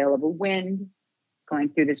high wail of a wind going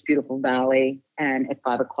through this beautiful valley. And at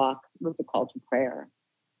 5 o'clock, it was a call to prayer,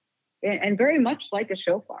 and very much like a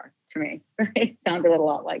shofar to me. It sounded a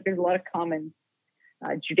lot like there's a lot of common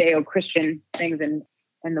Judeo-Christian things and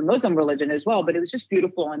the Muslim religion as well, but it was just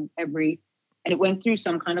beautiful. And it went through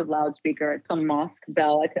some kind of loudspeaker at some mosque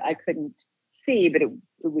bell. I couldn't see, but it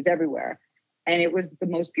was everywhere. And it was the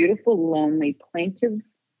most beautiful, lonely, plaintive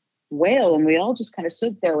wail. And we all just kind of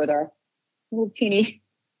stood there with our little teeny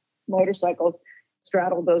motorcycles,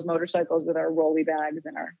 straddled those motorcycles with our rolly bags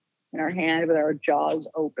in our hand, with our jaws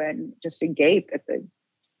open, just agape at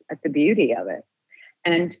the beauty of it.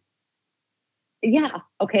 And yeah,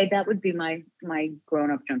 okay, that would be my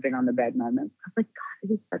grown-up jumping on the bed moment. I was like, God,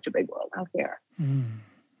 it is such a big world out there.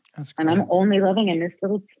 That's great. And I'm only living in this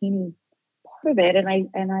little teeny part of it. And I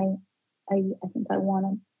think I want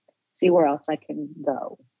to see where else I can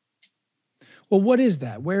go. Well, what is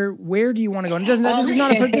that? Where do you want to go? And this is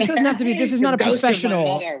not a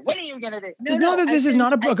professional. What are you going to do? This is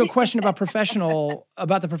not a question about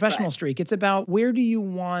the professional streak. It's about where do you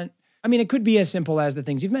want. I mean, it could be as simple as the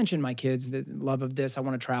things you've mentioned, my kids, the love of this. I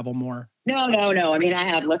want to travel more. No. I mean,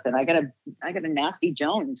 I got a nasty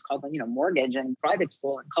Jones called, mortgage and private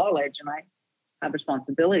school and college. And I have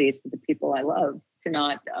responsibilities to the people I love to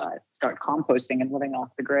not start composting and living off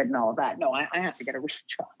the grid and all of that. No, I have to get a real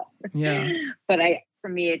job. Yeah. But for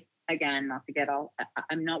me, again, not to get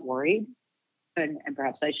I'm not worried, and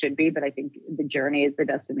perhaps I should be, but I think the journey is the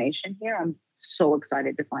destination here. I'm so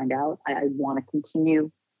excited to find out. I want to continue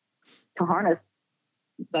to harness,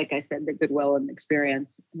 like I said, the goodwill and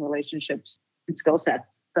experience and relationships and skill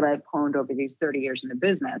sets that I've honed over these 30 years in the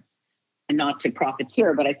business, and not to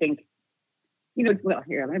profiteer. But I think, well,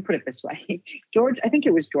 here, let me put it this way. I think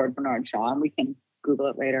it was George Bernard Shaw, and we can Google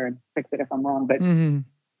it later and fix it if I'm wrong. But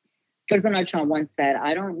George Bernard Shaw once said,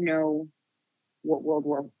 I don't know what World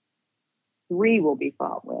War III will be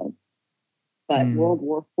fought with, but World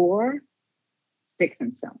War IV, sticks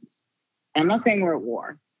and stones. And I'm not saying we're at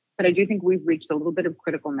war, but I do think we've reached a little bit of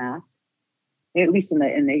critical mass, at least in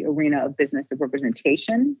the arena of business of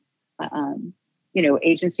representation.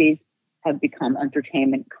 Agencies have become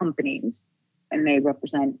entertainment companies, and they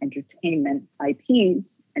represent entertainment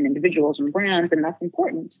IPs and individuals and brands. And that's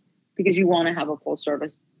important because you want to have a full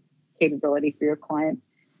service capability for your clients.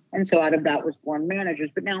 And so out of that was born Managers.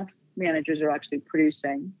 But now managers are actually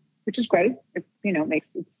producing, which is great. It,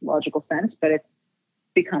 makes logical sense, but it's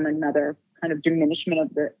become another kind of diminishment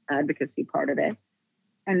of the advocacy part of it.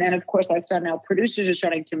 And then, of course, I've said now producers are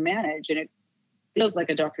starting to manage, and it feels like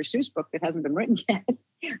a Dr. Seuss book that hasn't been written yet.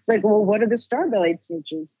 It's like, well, what are the Starbelly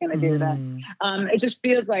speeches going to do then? It just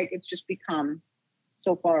feels like it's just become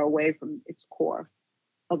so far away from its core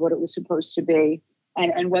of what it was supposed to be.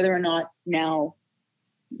 And whether or not now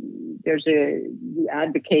you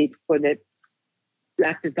advocate for you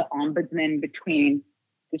act as the ombudsman between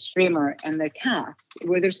the streamer and the cast,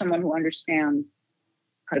 where there's someone who understands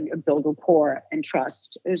how to build rapport and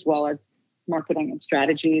trust, as well as marketing and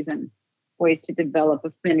strategies and ways to develop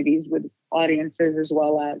affinities with audiences, as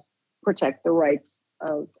well as protect the rights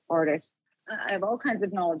of artists. I have all kinds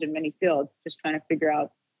of knowledge in many fields, just trying to figure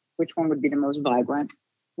out which one would be the most vibrant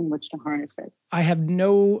in which to harness it. I have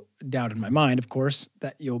no doubt in my mind, of course,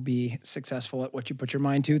 that you'll be successful at what you put your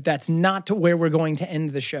mind to. That's not to where we're going to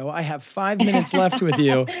end the show. I have 5 minutes left with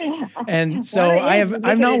you. And so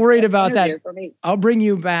I'm not worried about that. I'll bring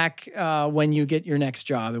you back when you get your next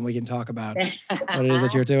job and we can talk about what it is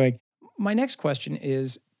that you're doing. My next question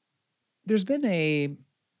is, there's been a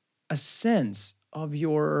sense of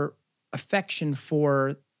your affection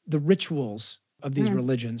for the rituals of these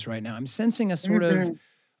religions right now. I'm sensing a sort of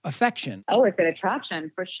affection. Oh, it's an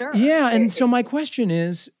attraction for sure. Yeah. And so my question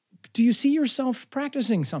is, do you see yourself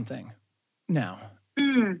practicing something now?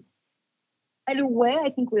 In a way, I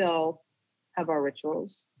think we all have our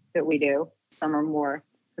rituals that we do. Some are more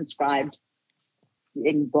conscribed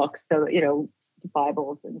in books. So, the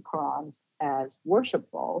Bibles and the Qurans as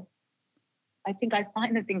worshipful. I think I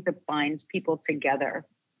find the things that binds people together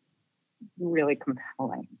really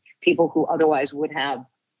compelling. People who otherwise would have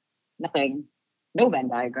no Venn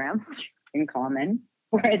diagrams in common.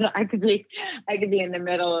 Whereas I could be in the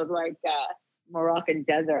middle of like Moroccan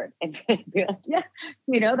desert and be like, yeah,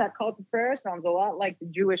 that call to prayer sounds a lot like the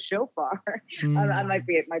Jewish shofar. It might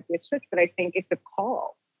be a switch, but I think it's a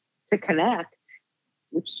call to connect,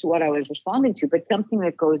 which is what I was responding to, but something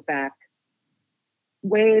that goes back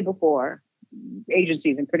way before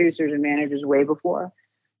agencies and producers and managers, way before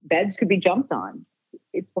beds could be jumped on.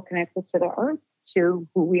 It's what connects us to the earth, to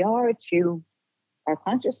who we are, to our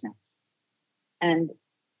consciousness. And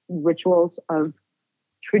rituals of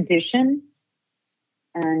tradition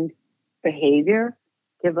and behavior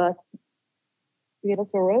give us a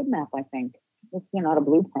roadmap, I think. It's not a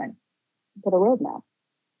blueprint, but a roadmap.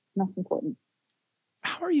 And that's important.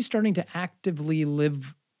 How are you starting to actively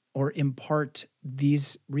live or impart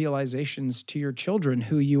these realizations to your children,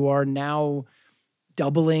 who you are now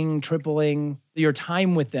doubling, tripling your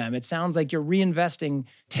time with them? It sounds like you're reinvesting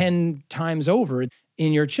 10 times over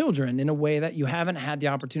in your children in a way that you haven't had the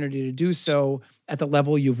opportunity to do so at the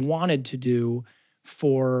level you've wanted to do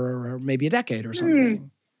for maybe a decade or something.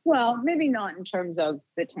 Well, maybe not in terms of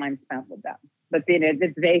the time spent with them, but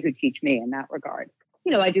it's they who teach me in that regard.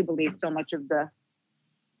 I do believe so much of the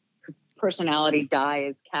personality die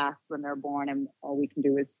is cast when they're born, and all we can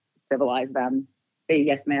do is civilize them. Say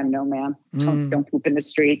yes, ma'am, no, ma'am. Don't poop in the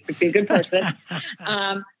street. Be a good person.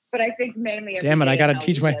 But I think mainly. Damn it! I got to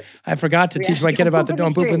teach I forgot to teach my kid about the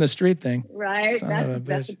don't poop in the street thing. Right.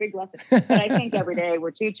 That's a big lesson. But I think every day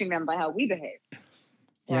we're teaching them by how we behave.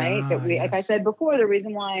 Right. That we, like I said before, the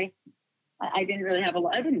reason why I didn't really have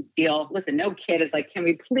I didn't feel. Listen, no kid is like, can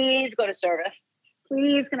we please go to service?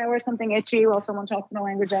 Please, can I wear something itchy while someone talks in a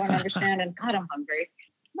language I don't understand? And God, I'm hungry.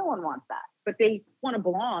 No one wants that. But they want to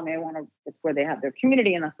belong. It's where they have their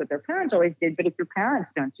community, and that's what their parents always did. But if your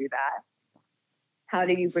parents don't do that, how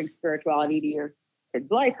do you bring spirituality to your kids'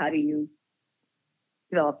 life? How do you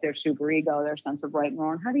develop their superego, their sense of right and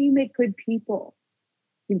wrong? How do you make good people?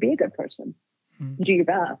 You be a good person. You do your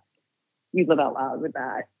best. You live out loud with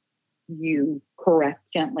that. You correct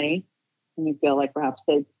gently, and you feel like perhaps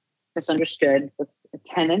they've misunderstood what's a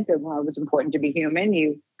tenet of how it's important to be human.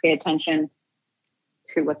 You pay attention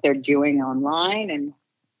to what they're doing online, and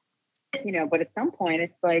but at some point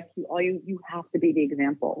it's like you have to be the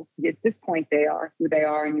example. At this point they are who they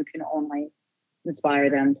are, and you can only inspire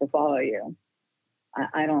them to follow you.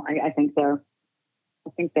 I think their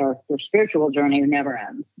spiritual journey never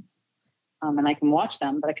ends. And I can watch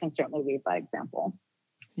them, but I can certainly lead by example.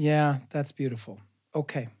 Yeah, that's beautiful.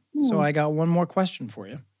 Okay. So I got one more question for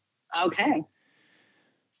you. Okay.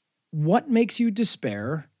 What makes you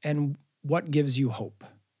despair, and what gives you hope?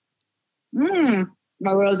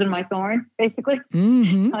 my rose and my thorn, basically.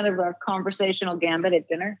 Mm-hmm. Kind of a conversational gambit at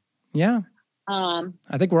dinner. Yeah.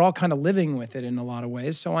 I think we're all kind of living with it in a lot of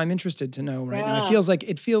ways. So I'm interested to know right now.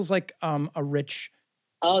 It feels like a rich.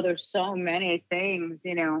 Oh, there's so many things,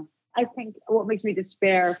 I think what makes me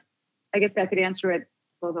despair, I guess I could answer it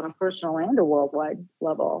both on a personal and a worldwide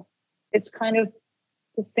level. It's kind of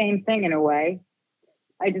the same thing in a way.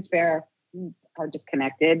 I despair how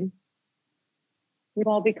disconnected we've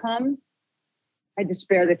all become. I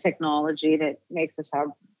despair the technology that makes us have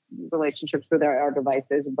relationships with our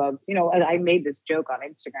devices above. I made this joke on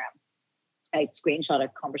Instagram. I screenshot a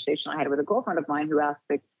conversation I had with a girlfriend of mine who asked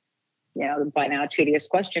the by now tedious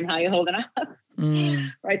question, how you holding up?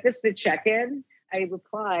 Right, this is the check-in. I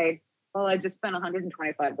replied, well, I just spent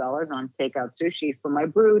 $125 on takeout sushi for my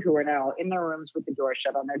brood who are now in their rooms with the door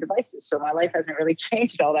shut on their devices. So my life hasn't really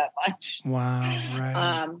changed all that much. Wow,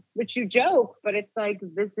 right. Which you joke, but it's like,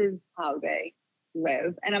 this is how they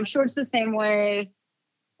live. And I'm sure it's the same way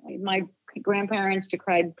my grandparents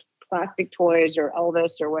decried plastic toys or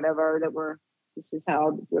Elvis or whatever this is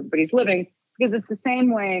how everybody's living, because it's the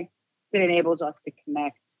same way that enables us to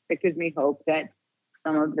connect. That gives me hope that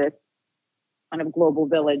some of this kind of global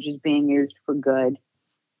village is being used for good.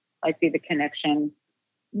 I see the connection,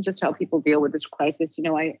 just how people deal with this crisis.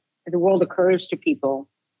 The world occurs to people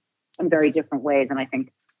in very different ways. And I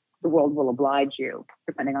think the world will oblige you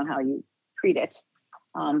depending on how you treat it.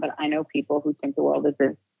 But I know people who think the world is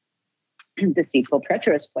a deceitful,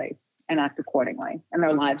 treacherous place and act accordingly, and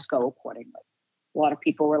their lives go accordingly. A lot of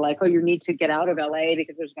people were like, oh, you need to get out of LA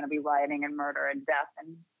because there's going to be rioting and murder and death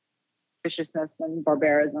and viciousness and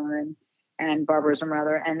barbarism and barbarism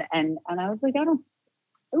rather. And I was like, I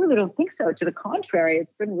really don't think so. To the contrary,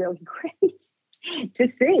 it's been really great to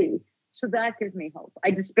see. So that gives me hope.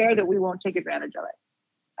 I despair that we won't take advantage of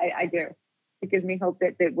it. I do. It gives me hope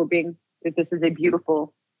that that this is a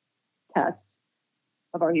beautiful test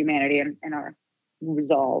of our humanity and our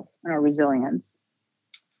resolve and our resilience,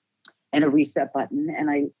 and a reset button. And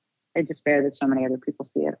I despair that so many other people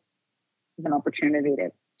see it as an opportunity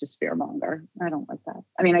to despair monger. I don't like that.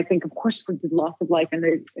 I mean, I think, of course, with the loss of life in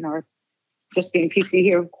our just being PC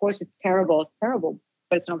here, of course, it's terrible.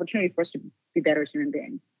 But it's an opportunity for us to be better as human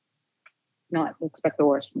beings, not expect the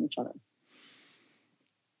worst from each other.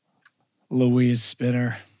 Louise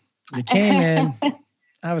Spinner, you came in.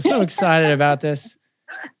 I was so excited about this.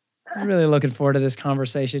 I'm really looking forward to this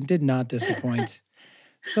conversation. Did not disappoint.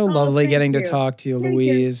 So lovely getting to talk to you,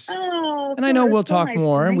 Louise. And I know we'll talk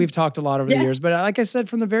more, and we've talked a lot over the years. But like I said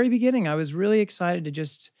from the very beginning, I was really excited to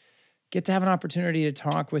just get to have an opportunity to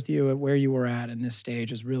talk with you at where you were at in this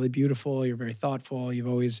stage. Is really beautiful. You're very thoughtful. You've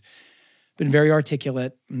always been very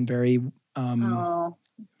articulate and very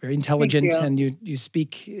very intelligent, and you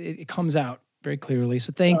speak. It comes out very clearly.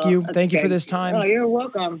 So thank you. Thank you for this time. Oh, you're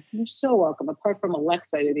welcome. You're so welcome. Apart from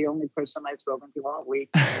Alexa, you're the only person I've spoken to all week.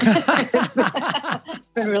 It's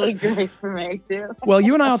been really great for me, too. Well,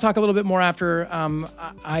 you and I will talk a little bit more after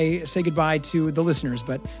I say goodbye to the listeners.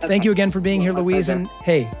 But thank you again for being here, Louise. And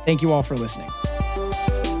hey, thank you all for listening.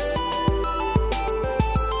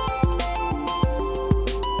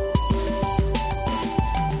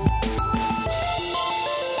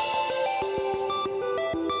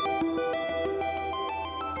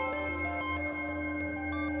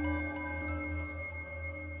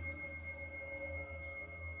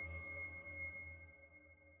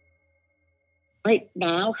 Right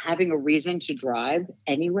now, having a reason to drive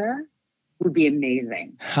anywhere would be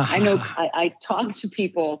amazing. I know I talk to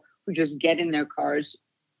people who just get in their cars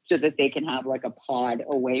so that they can have like a pod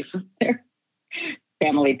away from their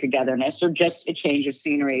family togetherness, or just a change of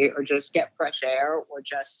scenery, or just get fresh air, or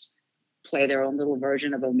just play their own little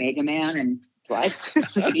version of Omega Man and drive to the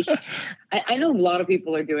city. I know a lot of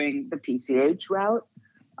people are doing the PCH route.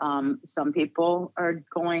 Some people are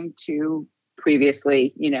going to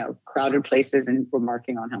previously, crowded places and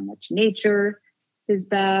remarking on how much nature is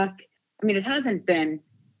back. I mean, it hasn't been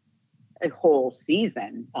a whole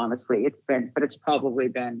season, honestly. But it's probably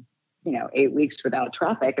been, 8 weeks without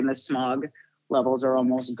traffic, and the smog levels are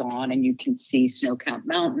almost gone, and you can see snow-capped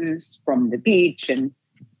mountains from the beach, and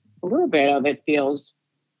a little bit of it feels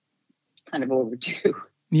kind of overdue.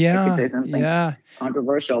 Yeah,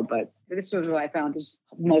 controversial, but this is what I found is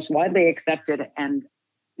most widely accepted and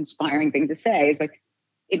inspiring thing to say is like,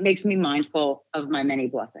 it makes me mindful of my many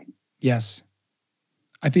blessings. Yes.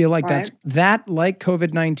 I feel like that like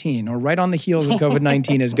COVID-19, or right on the heels of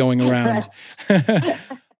COVID-19 is going around.